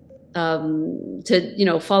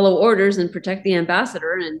follow orders and protect the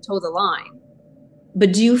ambassador and toe the line.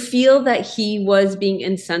 But do you feel that he was being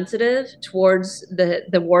insensitive towards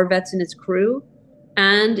the war vets and his crew?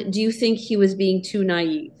 And do you think he was being too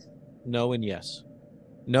naive? No and yes.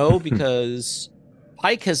 No, because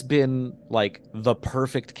Pike has been like the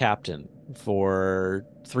perfect captain for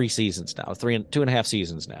 3 seasons now, 2.5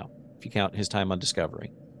 seasons now, if you count his time on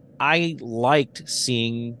Discovery. I liked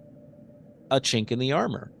seeing a chink in the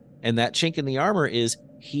armor. And that chink in the armor is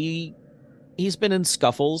he's been in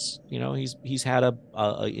scuffles, he's had a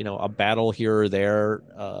battle here or there,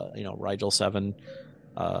 Rigel 7,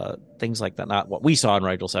 things like that. Not what we saw in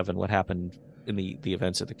Rigel 7, what happened in the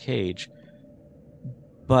events of the cage.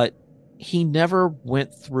 But he never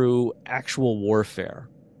went through actual warfare.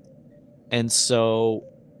 And so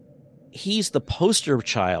he's the poster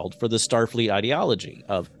child for the Starfleet ideology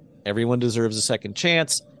of everyone deserves a second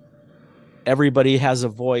chance. Everybody has a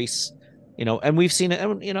voice, and we've seen it.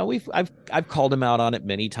 And, I've called him out on it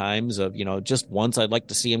many times of, just once I'd like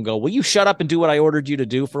to see him go, will you shut up and do what I ordered you to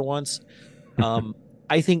do for once?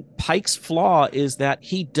 I think Pike's flaw is that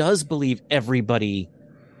he does believe everybody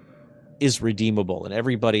is redeemable and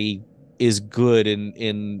everybody is good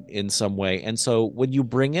in some way. And so when you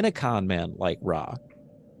bring in a con man like Ra,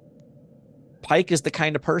 Pike is the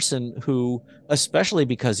kind of person who, especially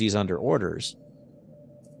because he's under orders,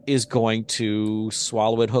 is going to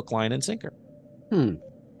swallow it hook, line, and sinker. I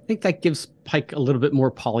think that gives Pike a little bit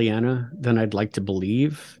more Pollyanna than I'd like to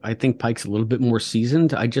believe. I think Pike's a little bit more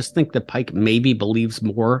seasoned. I just think that Pike maybe believes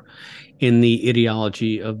more in the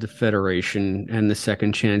ideology of the Federation and the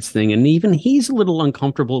second chance thing. And even he's a little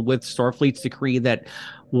uncomfortable with Starfleet's decree that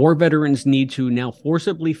war veterans need to now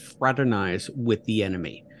forcibly fraternize with the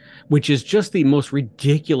enemy, which is just the most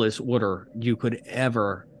ridiculous order you could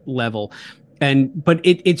ever level. But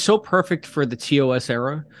it's so perfect for the TOS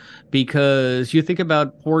era, because you think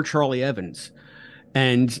about poor Charlie Evans,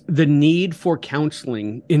 and the need for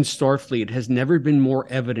counseling in Starfleet has never been more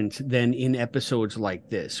evident than in episodes like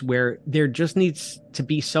this, where there just needs to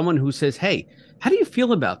be someone who says, hey, how do you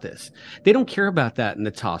feel about this? They don't care about that in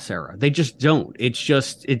the TOS era. They just don't.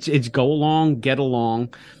 It's go along, get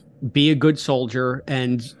along, be a good soldier,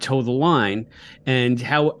 and toe the line. And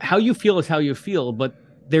how you feel is how you feel, but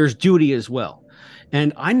there's duty as well.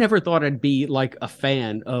 And I never thought I'd be like a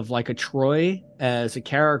fan of like a Troy as a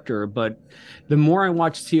character, but the more I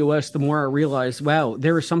watch TOS, the more I realize, wow,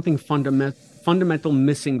 there is something fundamental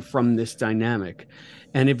missing from this dynamic.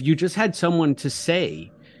 And if you just had someone to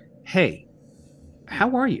say, hey,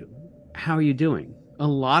 how are you? How are you doing? A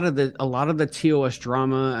lot of the TOS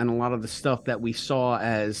drama and a lot of the stuff that we saw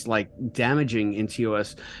as like damaging in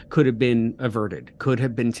TOS could have been averted, could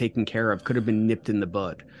have been taken care of, could have been nipped in the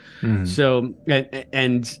bud. So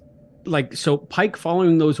so Pike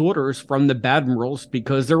following those orders from the Badmirals,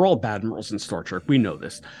 because they're all Badmirals in Star Trek, we know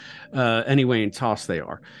this. Anyway, in TOS they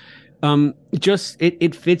are.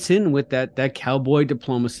 It fits in with that cowboy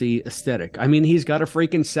diplomacy aesthetic. I mean, he's got a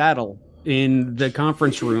freaking saddle in the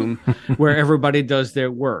conference room where everybody does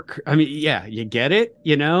their work. I mean, yeah, you get it.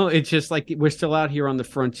 It's just like we're still out here on the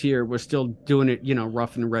frontier. We're still doing it,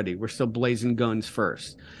 rough and ready. We're still blazing guns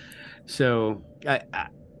first. So,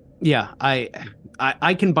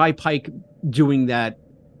 I can buy Pike doing that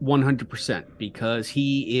 100% because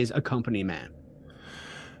he is a company man.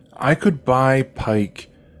 I could buy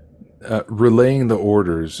Pike relaying the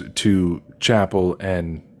orders to Chapel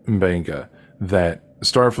and Mbenga that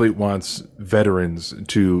Starfleet wants veterans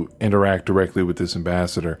to interact directly with this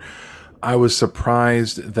ambassador. I was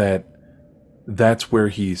surprised that that's where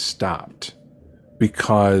he stopped,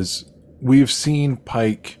 because we've seen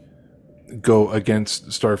Pike go against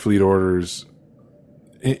Starfleet orders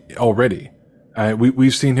already.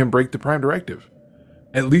 We've seen him break the Prime Directive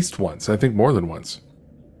at least once, I think more than once,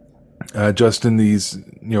 just in these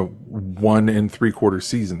 1 3/4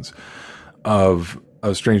 seasons of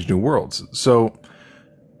Strange New Worlds. So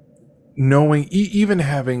knowing, even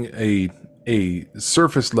having a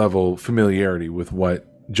surface level familiarity with what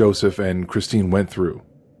Joseph and Christine went through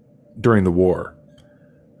during the war,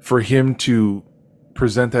 for him to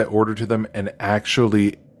present that order to them and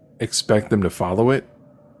actually expect them to follow it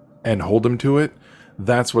and hold them to it,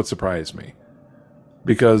 that's what surprised me.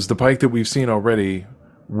 Because the Pike that we've seen already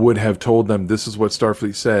would have told them, this is what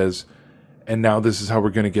Starfleet says, and now this is how we're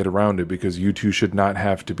going to get around it, because you two should not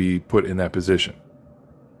have to be put in that position.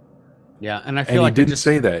 Yeah, and I feel like he didn't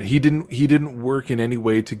say that. He didn't work in any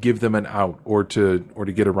way to give them an out or to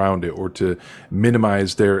get around it or to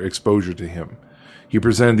minimize their exposure to him. He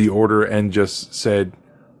presented the order and just said,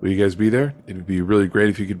 will you guys be there? It would be really great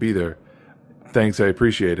if you could be there. Thanks, I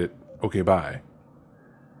appreciate it. Okay, bye.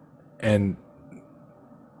 And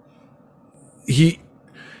he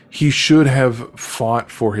should have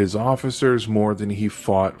fought for his officers more than he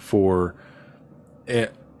fought for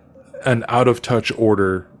an out-of-touch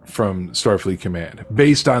order from Starfleet Command,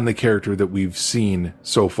 based on the character that we've seen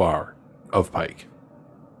so far of Pike.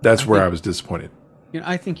 That's where I was disappointed.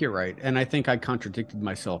 I think you're right. And I think I contradicted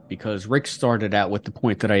myself, because Rick started out with the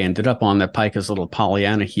point that I ended up on, that Pike is a little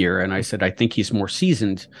Pollyanna here. And I said, I think he's more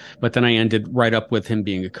seasoned, but then I ended right up with him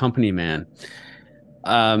being a company man.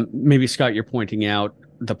 Maybe, Scott, you're pointing out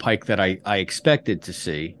the Pike that I expected to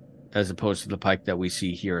see, as opposed to the Pike that we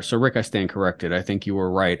see here. So, Rick, I stand corrected. I think you were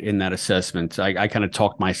right in that assessment. I kind of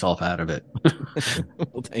talked myself out of it.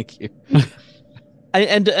 Well, thank you.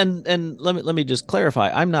 And let me just clarify.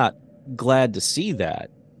 I'm not glad to see that,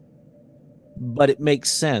 but it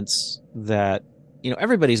makes sense that,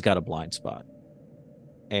 everybody's got a blind spot.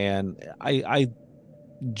 And I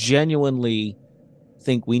genuinely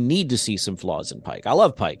think we need to see some flaws in Pike. I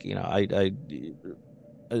love Pike. I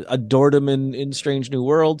adored him in Strange New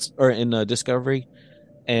Worlds, or in Discovery,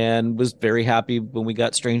 and was very happy when we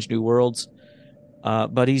got Strange New Worlds.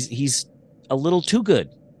 But he's a little too good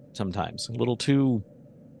sometimes, a little too,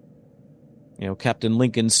 Captain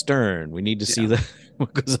Lincoln Stern. We need to see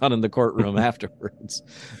what goes on in the courtroom afterwards.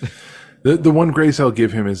 The one grace I'll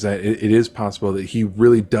give him is that it is possible that he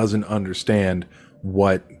really doesn't understand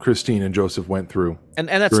what Christine and Joseph went through. And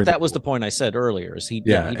that was the point I said earlier, is he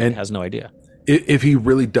has no idea. If he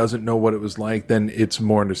really doesn't know what it was like, then it's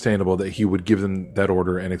more understandable that he would give them that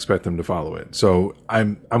order and expect them to follow it. So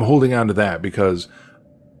I'm holding on to that because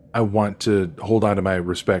I want to hold on to my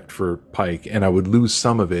respect for Pike, and I would lose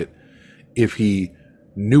some of it if he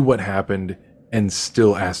knew what happened and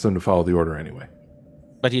still asked them to follow the order anyway.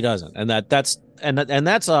 But he doesn't, and that's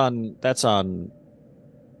on.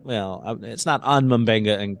 Well, it's not on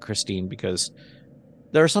M'Benga and Christine, because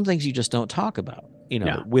there are some things you just don't talk about.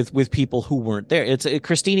 With people who weren't there.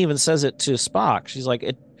 Christine even says it to Spock. She's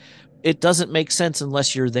like, it doesn't make sense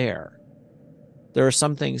unless you're there. There are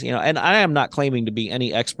some things, and I am not claiming to be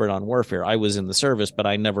any expert on warfare. I was in the service, but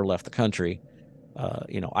I never left the country.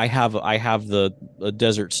 I have the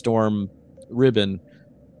Desert Storm ribbon,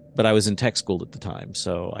 but I was in tech school at the time,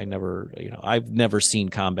 so I've never seen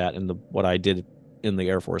combat in what I did in the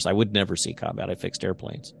Air Force. I would never see combat. I fixed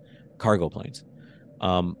airplanes, cargo planes.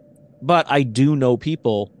 But I do know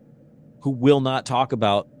people who will not talk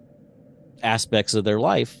about aspects of their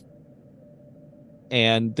life,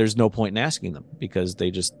 and there's no point in asking them, because they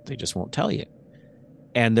just won't tell you.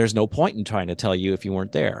 And there's no point in trying to tell you if you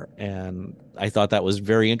weren't there. And I thought that was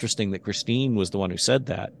very interesting that Christine was the one who said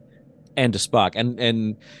that, and to Spock.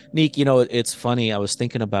 And Neek, it's funny. I was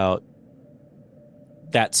thinking about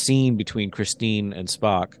that scene between Christine and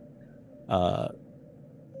Spock,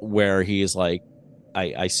 where he is like,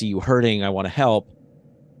 I see you hurting. I want to help.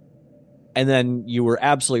 And then you were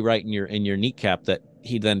absolutely right in your kneecap that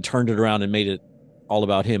he then turned it around and made it all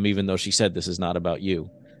about him, even though she said, this is not about you.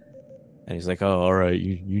 And he's like, oh, all right,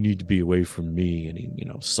 you need to be away from me. And he,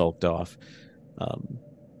 sulked off.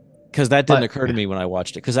 Because that didn't occur to me when I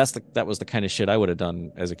watched it. Because that was the kind of shit I would have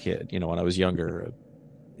done as a kid, when I was younger.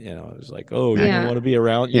 I was like, oh, you don't want to be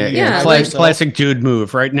around. Classic dude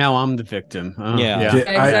move. Right now, I'm the victim.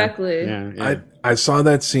 Exactly. I saw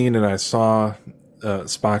that scene, and I saw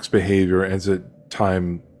Spock's behavior as a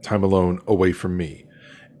time alone away from me.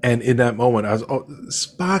 And in that moment, I was,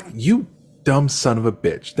 Spock, you dumb son of a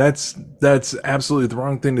bitch. That's absolutely the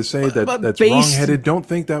wrong thing to say. That's wrong-headed. Don't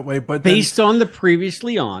think that way. But based on the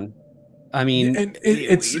previously on, I mean, and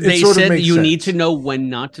they said you need to know when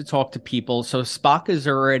not to talk to people. So Spock is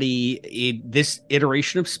already this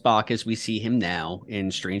iteration of Spock, as we see him now in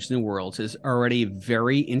Strange New Worlds, is already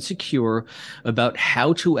very insecure about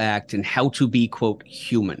how to act and how to be, quote,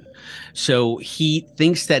 human. So he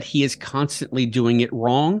thinks that he is constantly doing it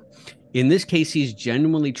wrong. In this case, he's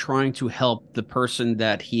genuinely trying to help the person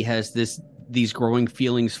that he has these growing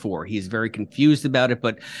feelings for. He's very confused about it,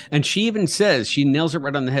 and she even says, she nails it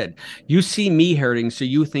right on the head. You see me hurting, so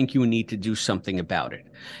you think you need to do something about it.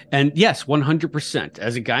 And yes, 100%.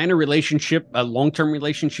 As a guy in a relationship, a long-term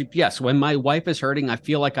relationship, yes, when my wife is hurting, I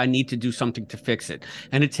feel like I need to do something to fix it.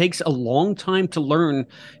 And it takes a long time to learn,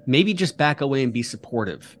 maybe just back away and be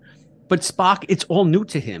supportive. But Spock, it's all new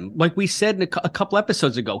to him. Like we said in a couple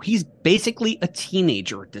episodes ago, he's basically a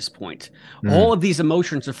teenager at this point. All of these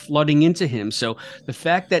emotions are flooding into him. So the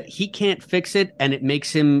fact that he can't fix it and it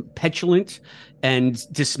makes him petulant and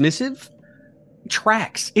dismissive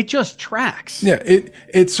tracks. It just tracks. Yeah,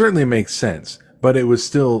 it certainly makes sense. But it was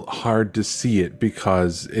still hard to see it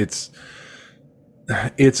because it's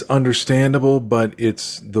understandable, but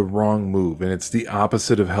it's the wrong move. And it's the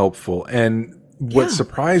opposite of helpful. And what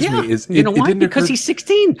surprised me is it didn't because he's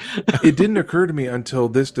 16. It didn't occur to me until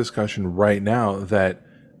this discussion right now that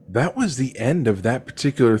was the end of that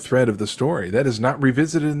particular thread of the story. That is not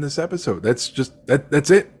revisited in this episode. That's just that's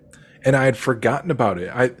it. And I had forgotten about it.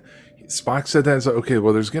 Spock said that. So okay,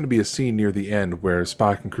 well, there's going to be a scene near the end where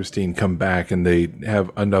Spock and Christine come back and they have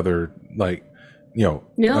another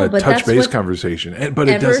touch base conversation. But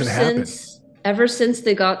it doesn't happen. Ever since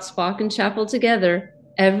they got Spock and Chapel together,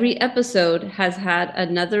 every episode has had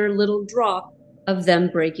another little drop of them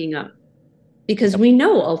breaking up, because we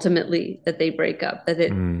know ultimately that they break up, that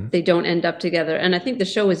they don't end up together. And I think the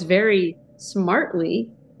show is very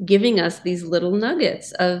smartly giving us these little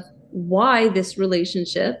nuggets of why this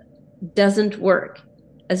relationship doesn't work.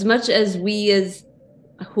 As much as we as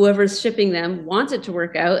whoever's shipping them wants it to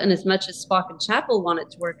work out. And as much as Spock and Chapel want it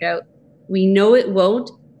to work out, we know it won't.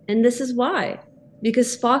 And this is why.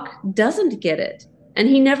 Because Spock doesn't get it. And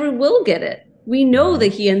he never will get it. We know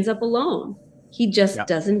that he ends up alone. He just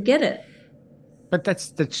doesn't get it. But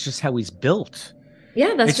that's just how he's built.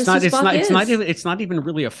 Yeah, that's just who Spock is. It's not even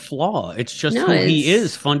really a flaw. It's just who he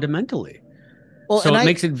is fundamentally. Well, so it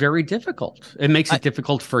makes it very difficult. It makes it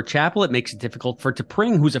difficult for Chapel. It makes it difficult for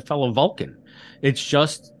T'Pring, who's a fellow Vulcan. It's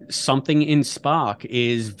just something in Spock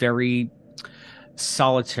is very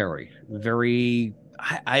solitary, very...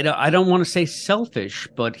 I don't want to say selfish,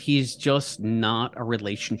 but he's just not a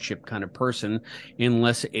relationship kind of person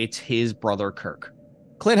unless it's his brother Kirk.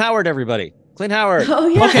 Clint Howard, everybody. Clint Howard. Oh,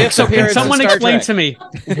 yeah. Okay, so can someone explain to me,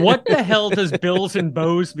 what the hell does bills and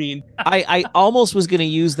bows mean? I almost was going to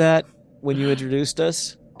use that when you introduced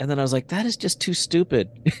us, and then I was like, that is just too stupid.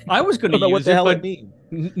 I was going to use what the hell but it mean.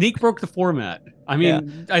 Neek broke the format. I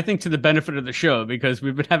mean, I think to the benefit of the show, because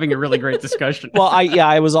we've been having a really great discussion. Well,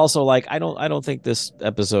 I was also like, I don't think this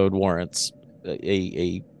episode warrants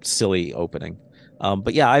a silly opening.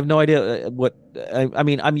 But yeah, I have no idea what. I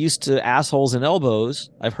mean, I'm used to assholes and elbows.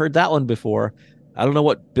 I've heard that one before. I don't know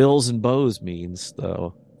what bills and bows means,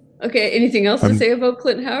 though. Okay, anything else to say about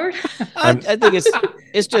Clint Howard? I think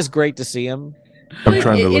it's just great to see him. I'm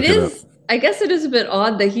trying to look it up. I guess it is a bit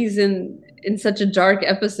odd that he's in such a dark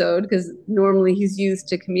episode, because normally he's used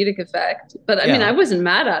to comedic effect. But I mean, I wasn't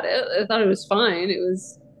mad at it. I thought it was fine. It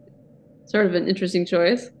was sort of an interesting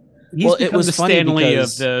choice. He's become the Stanley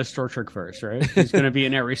of the Star Trek verse, right? He's going to be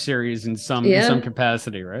in every series in some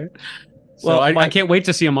capacity, right? So I can't wait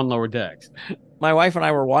to see him on Lower Decks. My wife and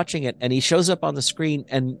I were watching it, and he shows up on the screen,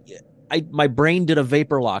 and my brain did a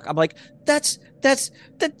vapor lock. I'm like, that's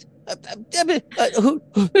who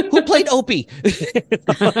played Opie?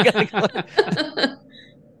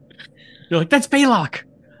 You're like, that's Baylock.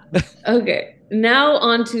 Okay, now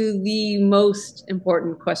on to the most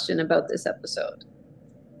important question about this episode.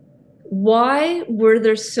 Why were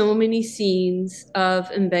there so many scenes of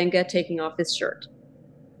M'Benga taking off his shirt?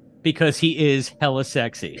 Because he is hella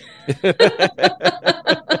sexy. I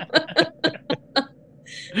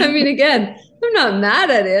mean, again, I'm not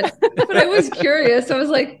mad at it, but I was curious. I was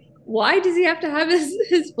like, why does he have to have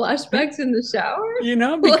his flashbacks in the shower? You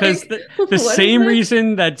know, because the same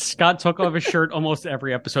reason that Scott took off his shirt almost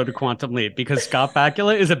every episode of Quantum Leap, because Scott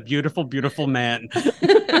Bakula is a beautiful, beautiful man.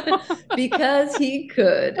 Because he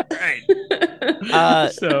could.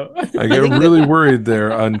 Right. So I get really worried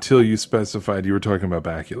there until you specified you were talking about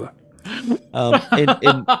Bakula.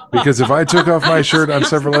 Because if I took off my shirt on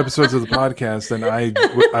several episodes of the podcast, then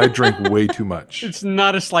I drink way too much. It's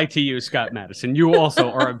not a slight to you, Scott Madison. You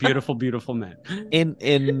also are a beautiful, beautiful man.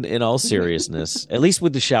 In all seriousness, at least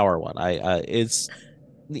with the shower one, it's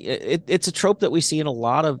a trope that we see in a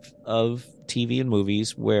lot of TV and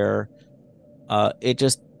movies where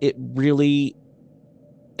it really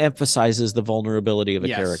emphasizes the vulnerability of a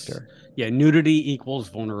character. Yeah, nudity equals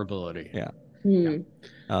vulnerability. Yeah. Hmm.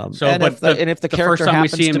 If the character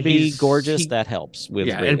happens to be gorgeous, that helps with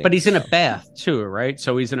ratings. But he's in a bath too, right?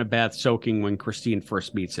 So he's in a bath soaking when Christine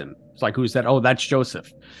first meets him. It's like, who's that? Oh, that's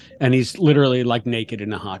Joseph, and he's literally like naked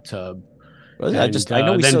in a hot tub. Well, I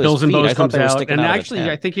know we then saw Bills his and feet. Bows comes out, and out actually,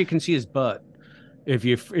 I think you can see his butt if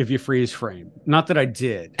you freeze frame. Not that I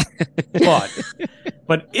did,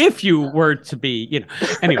 but if you were to be,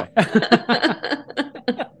 anyway.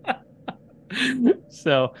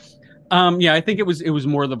 So. I think it was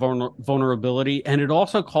more the vulnerability, and it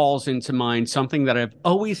also calls into mind something that I've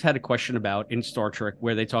always had a question about in Star Trek,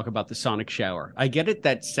 where they talk about the sonic shower. I get it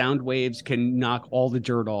that sound waves can knock all the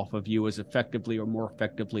dirt off of you as effectively or more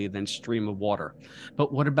effectively than stream of water,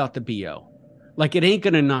 but what about the BO? Like, it ain't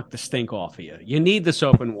gonna knock the stink off of you. You need the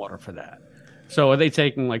soap and water for that. So are they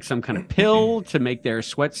taking like some kind of pill to make their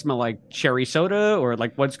sweat smell like cherry soda, or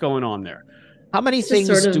like what's going on there? How many things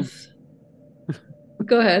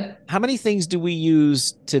Go ahead. How many things do we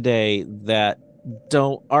use today that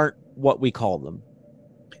aren't what we call them?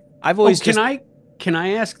 I've always Can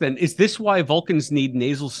I ask then, is this why Vulcans need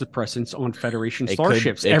nasal suppressants on Federation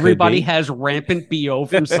starships? Everybody has rampant BO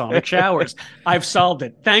from sonic showers. I've solved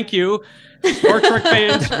it. Thank you. Star Trek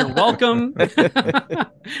fans, you're welcome.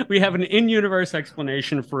 We have an in-universe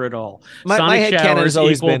explanation for it all. My headcanon has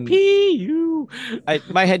always been PU.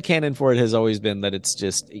 My headcanon for it has always been that it's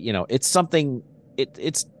just, it's something.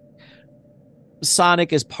 It's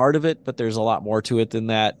sonic is part of it, but there's a lot more to it than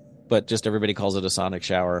that. But just everybody calls it a sonic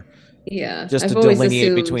shower. Yeah, just to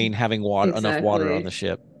delineate between having enough water on the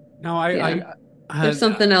ship. No, there's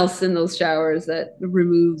something else in those showers that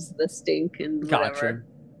removes the stink and whatever.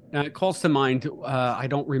 Gotcha. Now, it calls to mind, I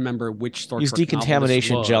don't remember which Star Use Trek novel this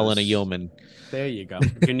decontamination gel in a was. yeoman. There you go.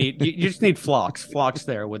 You just need Phlox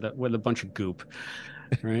there with a bunch of goop,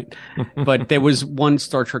 right? But there was one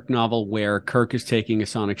Star Trek novel where Kirk is taking a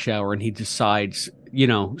sonic shower and he decides,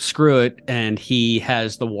 screw it, and he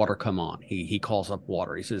has the water come on. He calls up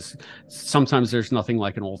water. He says, sometimes there's nothing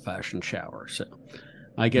like an old-fashioned shower. So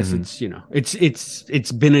I guess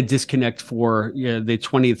it's been a disconnect for the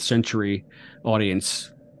 20th century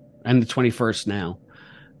audience and the 21st now,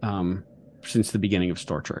 since the beginning of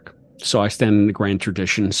Star Trek. So I stand in the grand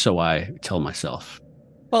tradition, so I tell myself.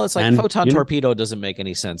 Well, it's like photon torpedo doesn't make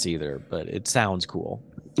any sense either, but it sounds cool.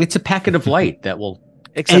 It's a packet of light that will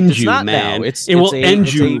Except end it's you, not man. Now. It will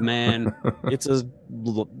end you, man. It's a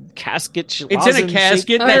casket. It's in a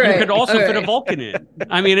casket that you could also fit a right. Vulcan in.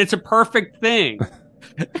 I mean, it's a perfect thing.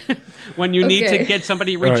 When you need to get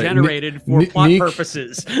somebody regenerated for plot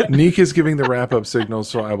purposes. Neek is giving the wrap-up signal,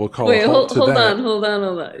 so I will call a halt to that. Hold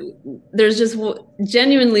on. There's just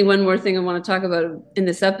genuinely one more thing I want to talk about in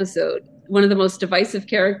this episode. One of the most divisive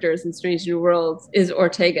characters in Strange New Worlds is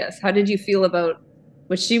Ortegas. How did you feel about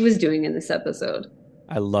what she was doing in this episode?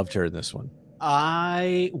 I loved her in this one.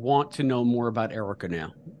 I want to know more about Erica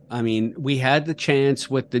now. I mean, we had the chance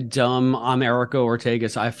with the dumb, I'm Erica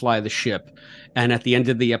Ortegas, I fly the ship. And at the end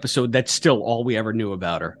of the episode, that's still all we ever knew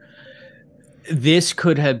about her. This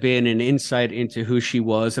could have been an insight into who she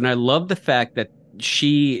was. And I love the fact that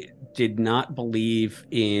she did not believe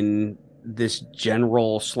in this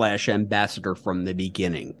general / ambassador from the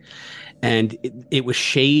beginning. And it was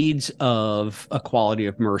shades of A Quality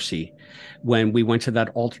of Mercy when we went to that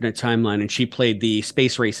alternate timeline and she played the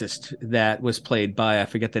space racist that was played by, I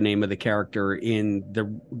forget the name of the character in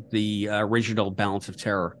the original Balance of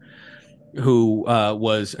Terror, who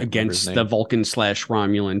was against the Vulcan /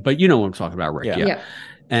 Romulan. But you know what I'm talking about, Rick. Yeah.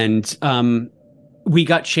 And we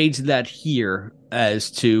got shades of that here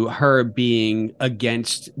as to her being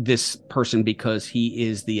against this person because he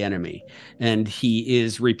is the enemy. And he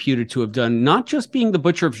is reputed to have done not just being the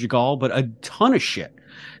Butcher of Jagal, but a ton of shit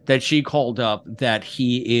that she called up that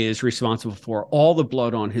he is responsible for, all the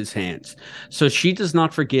blood on his hands. So she does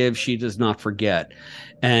not forgive. She does not forget.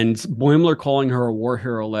 And Boimler calling her a war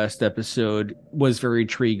hero last episode was very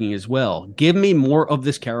intriguing as well. Give me more of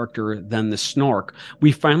this character than the snark.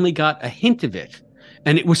 We finally got a hint of it,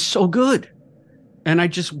 and it was so good. And I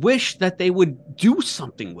just wish that they would do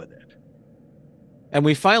something with it. And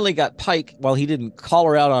we finally got Pike, while he didn't call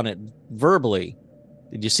her out on it verbally.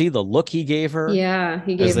 Did you see the look he gave her? Yeah,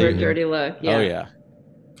 he gave her a dirty look. Yeah.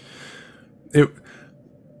 Oh, yeah.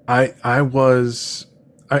 I was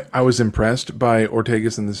impressed by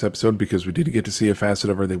Ortegas in this episode because we did get to see a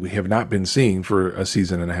facet of her that we have not been seeing for a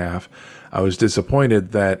season and a half. I was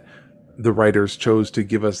disappointed that the writers chose to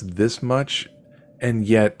give us this much, and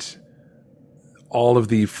yet all of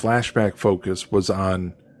the flashback focus was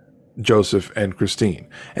on Joseph and Christine.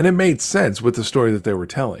 And it made sense with the story that they were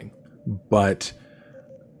telling. But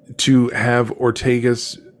to have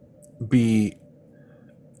Ortegas be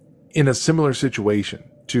in a similar situation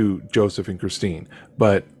to Joseph and Christine,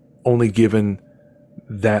 but only given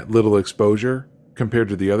that little exposure compared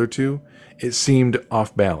to the other two, it seemed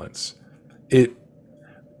off balance. It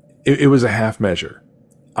was a half measure.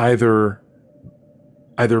 Either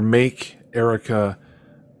make Erica,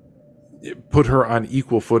 put her on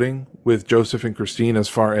equal footing with Joseph and Christine as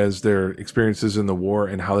far as their experiences in the war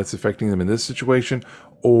and how that's affecting them in this situation,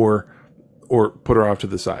 or put her off to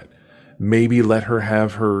the side. Maybe let her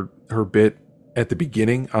have her bit at the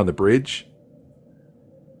beginning on the bridge,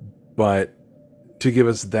 but to give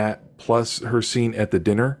us that plus her scene at the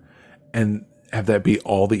dinner and have that be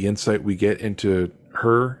all the insight we get into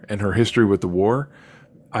her and her history with the war,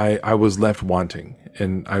 I was left wanting.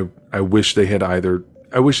 And I wish they had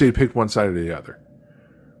picked one side or the other.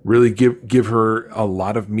 Really give her a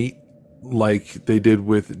lot of meat like they did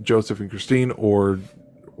with Joseph and Christine, or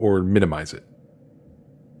minimize it.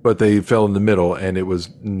 But they fell in the middle, and it was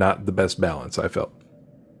not the best balance, I felt.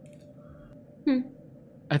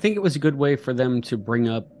 I think it was a good way for them to bring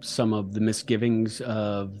up some of the misgivings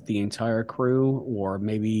of the entire crew, or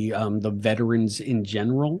maybe the veterans in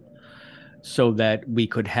general, so that we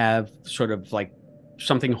could have sort of like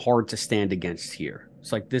something hard to stand against here.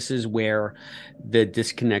 It's like, this is where the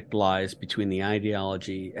disconnect lies between the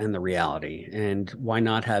ideology and the reality. And why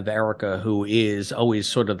not have Erica, who is always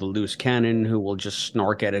sort of the loose cannon, who will just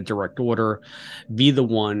snark at a direct order, be the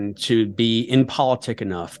one to be impolitic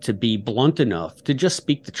enough, to be blunt enough, to just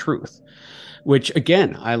speak the truth, which,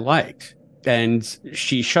 again, I liked. And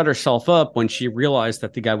she shut herself up when she realized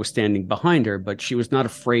that the guy was standing behind her, but she was not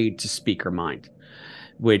afraid to speak her mind,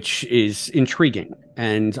 which is intriguing.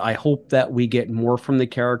 And I hope that we get more from the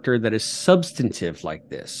character that is substantive like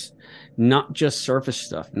this, not just surface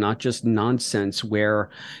stuff, not just nonsense where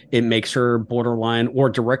it makes her borderline or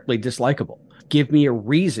directly dislikable. Give me a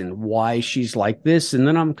reason why she's like this, and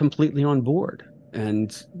then I'm completely on board.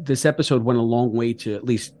 And this episode went a long way to at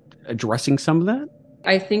least addressing some of that.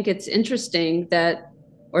 I think it's interesting that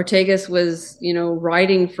Ortegas was,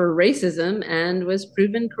 riding for racism and was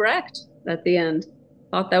proven correct at the end.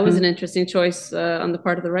 Thought that was an interesting choice on the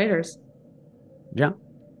part of the writers. Yeah.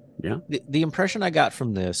 The impression I got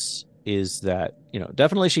from this is that,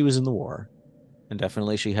 definitely she was in the war, and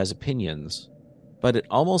definitely she has opinions, but it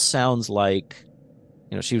almost sounds like,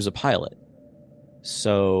 she was a pilot.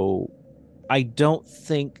 So I don't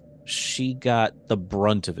think she got the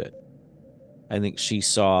brunt of it. I think she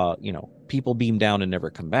saw, people beam down and never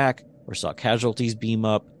come back, or saw casualties beam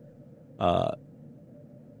up.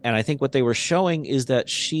 And I think what they were showing is that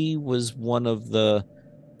she was one of the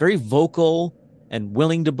very vocal and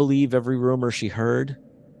willing to believe every rumor she heard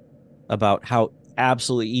about how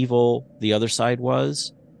absolutely evil the other side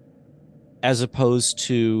was, as opposed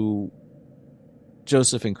to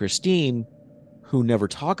Joseph and Christine, who never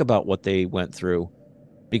talk about what they went through,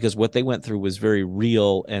 because what they went through was very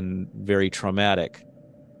real and very traumatic.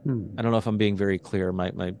 I don't know if I'm being very clear. My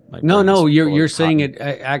No, you're saying it.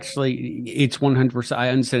 Actually, it's 100%. I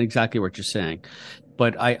understand exactly what you're saying,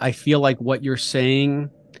 but I feel like what you're saying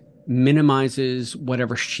minimizes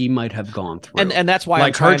whatever she might have gone through, and that's why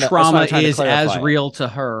like her trauma is as real to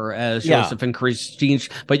her as Joseph and Christine.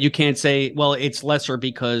 But you can't say, well, it's lesser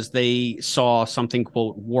because they saw something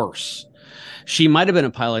quote worse. She might have been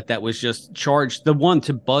a pilot that was just charged, the one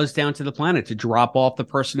to buzz down to the planet to drop off the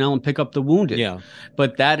personnel and pick up the wounded. Yeah.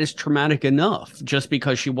 But that is traumatic enough. Just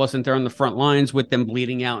because she wasn't there on the front lines with them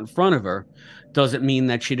bleeding out in front of her doesn't mean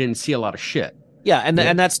that she didn't see a lot of shit. Yeah, and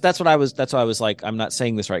that's what I was. That's why I was like, I'm not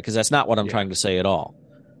saying this right, because that's not what I'm trying to say at all.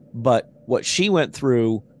 But what she went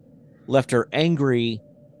through left her angry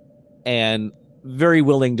and very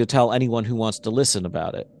willing to tell anyone who wants to listen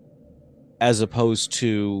about it, as opposed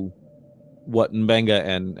to what Mbenga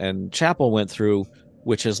and Chapel went through,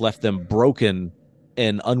 which has left them broken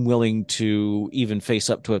and unwilling to even face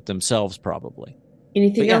up to it themselves, probably.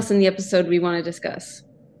 Anything else in the episode we want to discuss?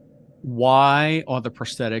 Why are the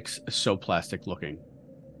prosthetics so plastic looking?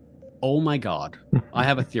 Oh my God. I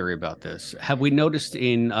have a theory about this. Have we noticed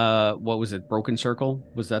in, what was it, Broken Circle?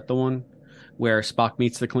 Was that the one where Spock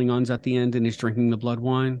meets the Klingons at the end and he's drinking the blood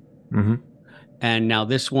wine? Mm-hmm. And now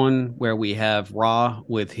this one where we have Ra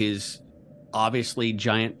with his obviously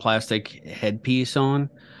giant plastic headpiece on,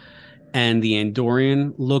 and the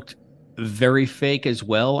Andorian looked very fake as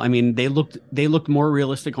well. I mean, they looked more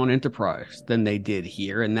realistic on Enterprise than they did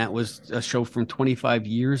here, and that was a show from 25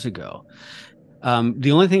 years ago.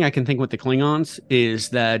 The only thing I can think with the Klingons is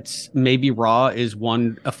that maybe Ra is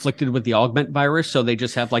one afflicted with the augment virus, so they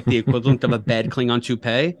just have like the equivalent of a bad Klingon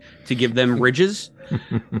toupee to give them ridges,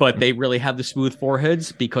 but they really have the smooth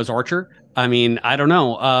foreheads because Archer. I mean, I don't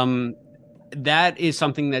know. That is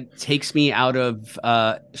something that takes me out of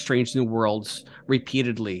Strange New Worlds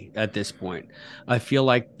repeatedly at this point. I feel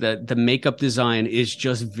like the makeup design is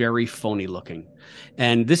just very phony looking.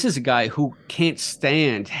 And this is a guy who can't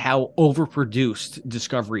stand how overproduced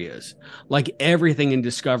Discovery is. Like everything in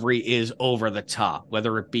Discovery is over the top,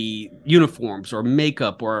 whether it be uniforms or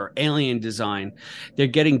makeup or alien design. They're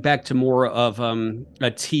getting back to more of a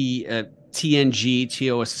TNG,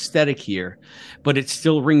 TOS aesthetic here, but it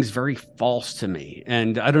still rings very false to me.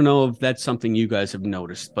 And I don't know if that's something you guys have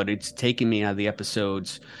noticed, but it's taken me out of the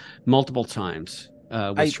episodes multiple times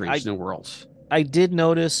with Strange New Worlds. I did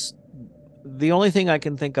notice. The only thing I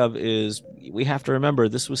can think of is we have to remember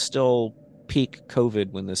this was still peak COVID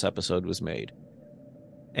when this episode was made.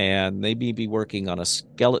 And they may be working on a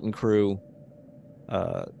skeleton crew.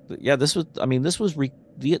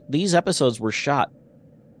 These episodes were shot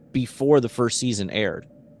before the first season aired.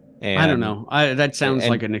 And I don't know. That sounds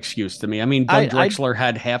like an excuse to me. I mean, Doug Drexler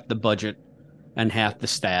had half the budget and half the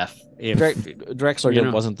staff.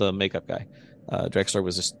 Drexler wasn't the makeup guy. Drexler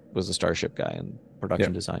was a Starship guy and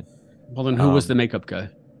production design. Well, then who was the makeup guy?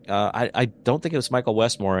 I don't think it was Michael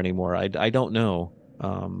Westmore anymore. I don't know.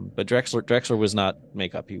 But Drexler was not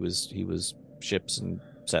makeup. He was ships and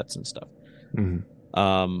sets and stuff.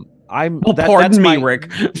 Mm-hmm. Pardon me,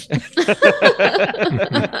 Rick.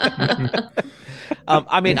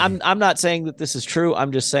 I mean, I'm not saying that this is true.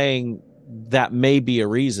 I'm just saying that may be a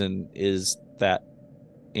reason, is that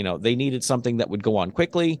they needed something that would go on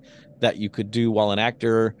quickly, that you could do while an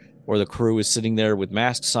actor or the crew is sitting there with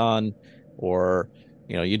masks on, or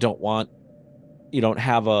you don't want you don't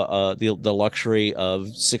have the luxury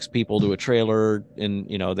of 6 people to a trailer, and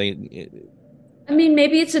I mean,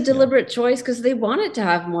 maybe it's a deliberate choice because they wanted to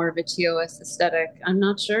have more of a TOS aesthetic. I'm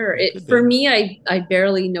not sure. For me, I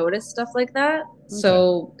barely notice stuff like that,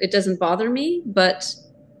 so it doesn't bother me. But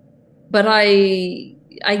I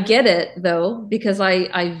get it though, because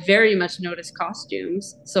I very much notice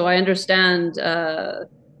costumes, so I understand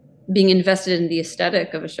being invested in the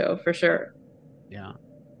aesthetic of a show for sure. Yeah.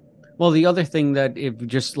 Well, the other thing that, if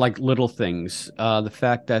just like little things, the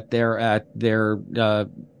fact that they're at their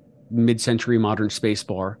mid-century modern space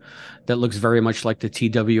bar that looks very much like the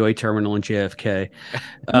TWA terminal in JFK,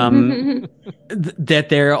 that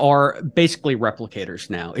there are basically replicators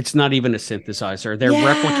now. It's not even a synthesizer. They're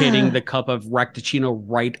replicating the cup of Racticino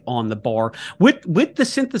right on the bar with the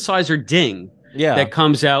synthesizer ding that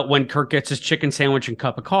comes out when Kirk gets his chicken sandwich and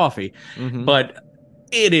cup of coffee. But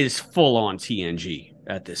it is full on TNG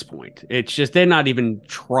at this point. It's just, they're not even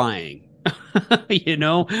trying.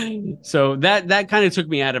 So that kind of took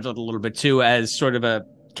me out of it a little bit too, as sort of a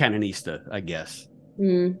canonista, I guess.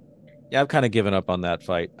 Mm. Yeah, I've kind of given up on that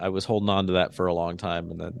fight. I was holding on to that for a long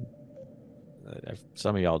time, and then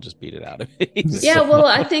some of y'all just beat it out of me. Yeah, well,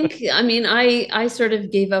 I sort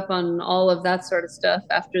of gave up on all of that sort of stuff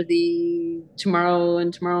after the Tomorrow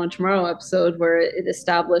and Tomorrow episode, where it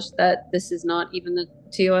established that this is not even the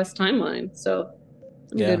TOS timeline. So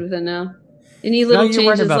I'm good with it now. Any little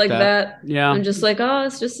changes like that, I'm just like, oh,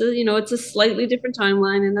 it's just it's a slightly different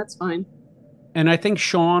timeline, and that's fine. And I think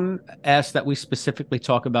Sean asked that we specifically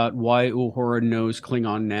talk about why Uhura knows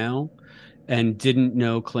Klingon now and didn't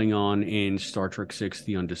know Klingon in Star Trek VI: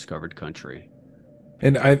 The Undiscovered Country.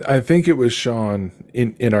 And I think it was Sean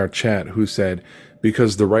in our chat who said,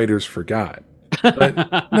 because the writers forgot.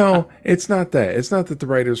 But no, it's not that. It's not that the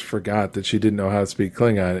writers forgot that she didn't know how to speak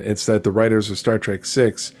Klingon. It's that the writers of Star Trek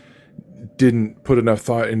VI didn't put enough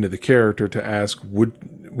thought into the character to ask,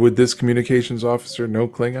 would this communications officer know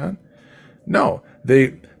Klingon? No,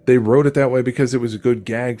 they wrote it that way because it was a good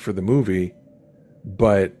gag for the movie,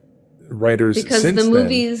 but writers because since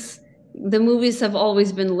the movies have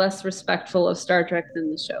always been less respectful of Star Trek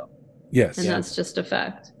than the show. Yes, and that's just a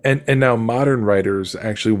fact. And now modern writers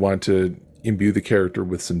actually want to imbue the character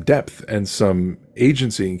with some depth and some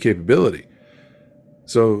agency and capability,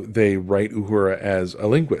 so they write Uhura as a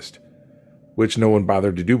linguist, which no one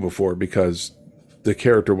bothered to do before because the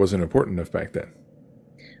character wasn't important enough back then.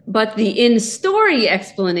 But the in-story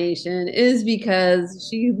explanation is because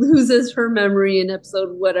she loses her memory in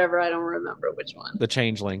episode whatever, I don't remember which one. The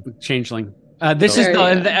Changeling. This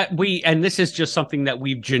is just something that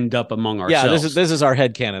we've ginned up among ourselves. Yeah, this is our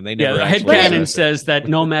headcanon. They never headcanon says that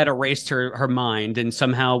Nomad erased her mind, and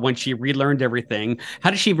somehow when she relearned everything, how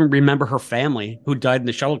did she even remember her family who died in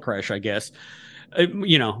the shuttle crash, I guess?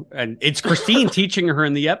 And it's Christine teaching her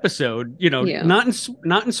in the episode,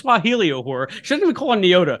 not in Swahili or she doesn't even call her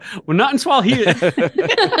Nyota. Well, not in Swahili.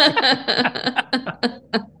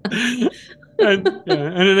 and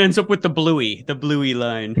it ends up with the bluey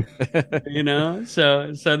line,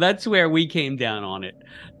 so that's where we came down on it.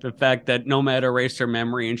 The fact that Nomad erased her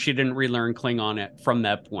memory and she didn't relearn Klingon from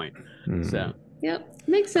that point. So, yep,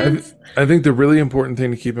 makes sense. I think the really important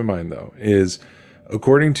thing to keep in mind though is,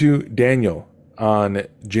 according to Daniel on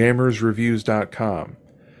jammersreviews.com,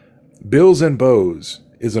 bills and bows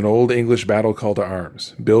is an old English battle call to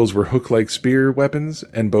arms. Bills were hook-like spear weapons,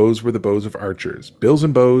 and bows were the bows of archers. Bills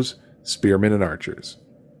and bows, spearmen and archers.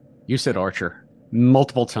 You said archer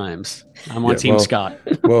multiple times. I'm on Team Scott.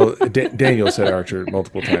 Well, Daniel said archer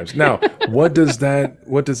multiple times. Now, what does that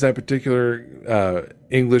particular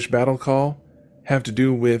English battle call have to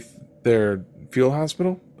do with their field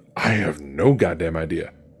hospital? I have no goddamn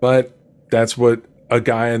idea. But that's what a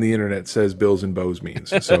guy on the internet says bills and bows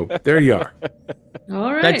means. So there you are.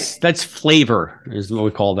 All right. That's flavor is what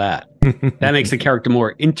we call that. That makes the character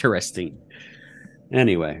more interesting.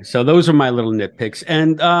 Anyway, so those are my little nitpicks.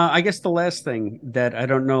 And I guess the last thing that I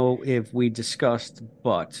don't know if we discussed,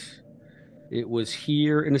 but it was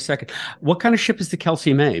here in a second. What kind of ship is the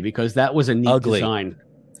Kelsey May? Because that was a neat design.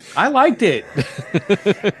 I liked it.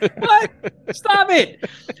 What? Stop it.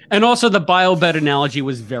 And also the biobed analogy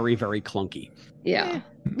was very, very clunky. Yeah.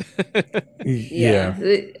 Yeah.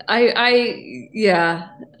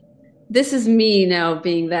 This is me now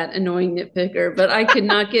being that annoying nitpicker, but I could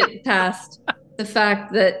not get past the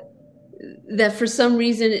fact that for some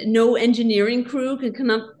reason no engineering crew can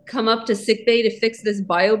come up to sickbay to fix this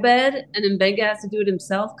biobed, and Mbenga has to do it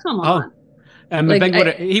himself. Come on. Oh. And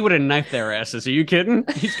he would have knifed their asses. Are you kidding?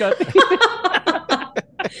 He's got.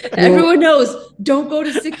 Everyone knows, don't go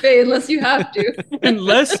to sick bay unless you have to.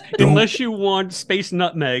 unless you want Space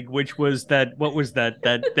Nutmeg, which was that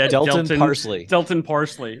Delton Parsley. Delton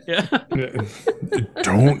Parsley. Yeah.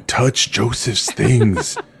 Don't touch Joseph's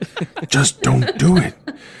things. Just don't do it.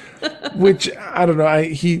 Which, I don't know,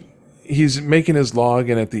 he's making his log,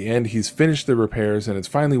 and at the end he's finished the repairs and it's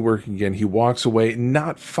finally working again. He walks away.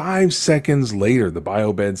 Not 5 seconds later, the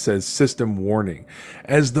biobed says system warning,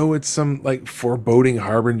 as though it's some like foreboding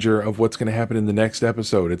harbinger of what's going to happen in the next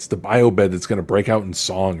episode. It's the biobed that's going to break out in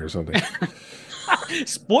song or something.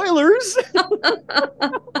 Spoilers.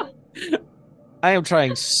 I am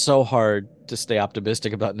trying so hard to stay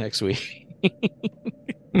optimistic about next week.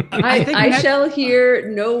 I shall hear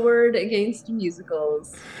no word against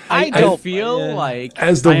musicals. I feel like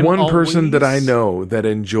as the one person that I know that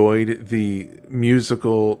enjoyed the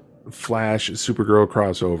musical Flash Supergirl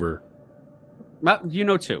crossover. You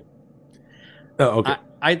know too. Oh, okay.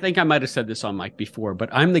 I think I might have said this on mic before, but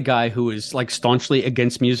I'm the guy who is like staunchly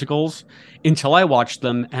against musicals until I watch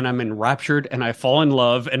them and I'm enraptured and I fall in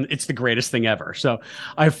love and it's the greatest thing ever. So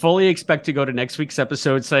I fully expect to go to next week's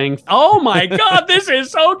episode saying, "Oh my God, this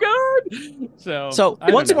is so good." So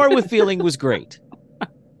Once More with Feeling was great.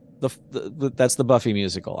 That's the Buffy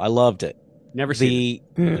musical. I loved it. Never seen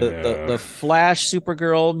it. The Flash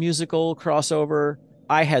Supergirl musical crossover,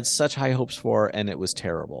 I had such high hopes for, and it was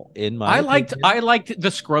terrible. I liked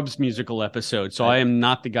the Scrubs musical episode, so I am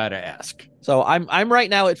not the guy to ask. So I'm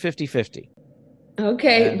right now at 50-50.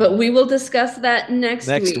 Okay, but we will discuss that next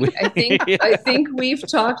week. I think Yeah. I think we've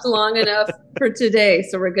talked long enough for today,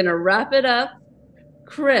 so we're gonna wrap it up.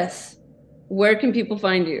 Chris, where can people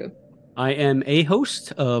find you? I am a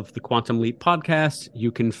host of the Quantum Leap podcast.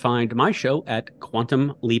 You can find my show at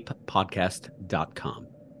quantumleappodcast.com.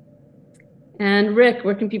 And Rick,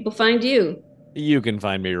 where can people find you? You can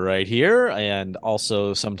find me right here, and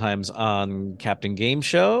also sometimes on Captain Game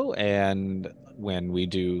Show, and when we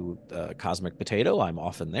do Cosmic Potato, I'm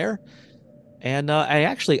often there. And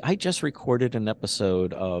I just recorded an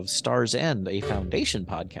episode of Star's End, a Foundation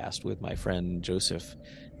podcast with my friend Joseph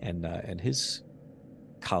and his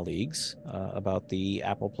colleagues about the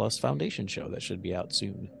Apple Plus Foundation show that should be out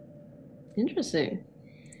soon. Interesting.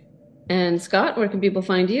 And Scott, where can people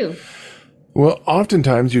find you? Well,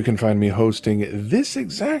 oftentimes you can find me hosting this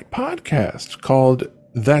exact podcast called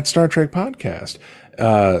That Star Trek Podcast.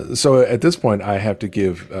 So at this point, I have to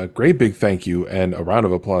give a great big thank you and a round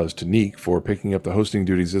of applause to Neek for picking up the hosting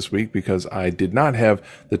duties this week, because I did not have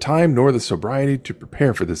the time nor the sobriety to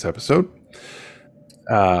prepare for this episode.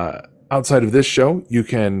 Outside of this show, you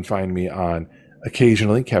can find me on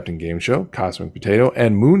occasionally Captain Game Show, Cosmic Potato,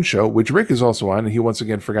 and Moon Show, which Rick is also on, and he once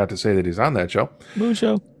again forgot to say that he's on that show. Moon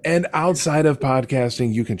Show. And outside of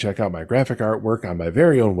podcasting, you can check out my graphic artwork on my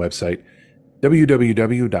very own website,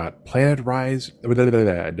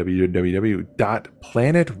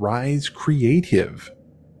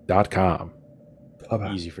 www.planetrisecreative.com.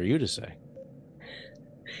 Easy for you to say.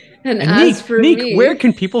 And Neek, as for me, where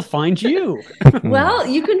can people find you? well,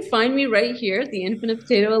 you can find me right here at the Infinite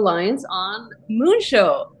Potato Alliance on Moon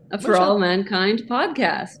Show, a For All Mankind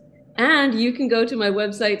podcast. And you can go to my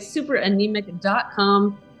website,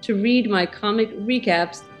 superanemic.com, to read my comic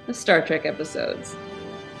recaps of Star Trek episodes.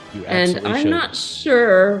 And I'm not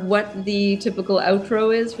sure what the typical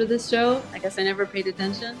outro is for this show. I guess I never paid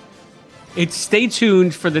attention. It's stay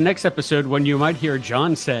tuned for the next episode when you might hear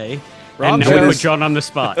John say, Wrong and now we put John on the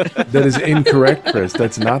spot. That is incorrect, Chris.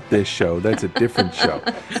 That's not this show. That's a different show.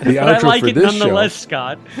 The outro I like for it this nonetheless, show,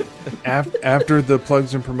 Scott. after the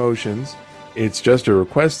plugs and promotions, it's just a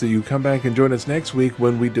request that you come back and join us next week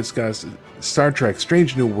when we discuss Star Trek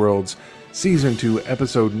Strange New Worlds, Season 2,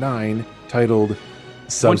 Episode 9, titled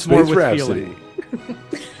Subspace Rhapsody.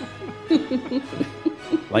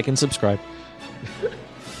 Like and subscribe.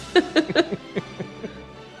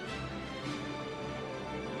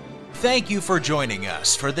 Thank you for joining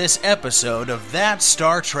us for this episode of That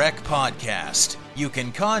Star Trek Podcast. You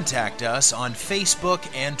can contact us on Facebook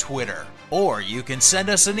and Twitter, or you can send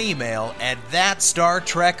us an email at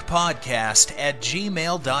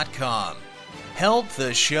thatstartrekpodcast@gmail.com. Help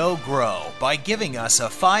the show grow by giving us a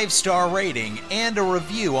 5-star rating and a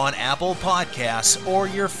review on Apple Podcasts or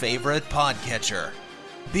your favorite podcatcher.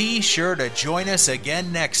 Be sure to join us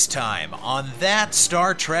again next time on That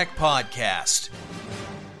Star Trek Podcast.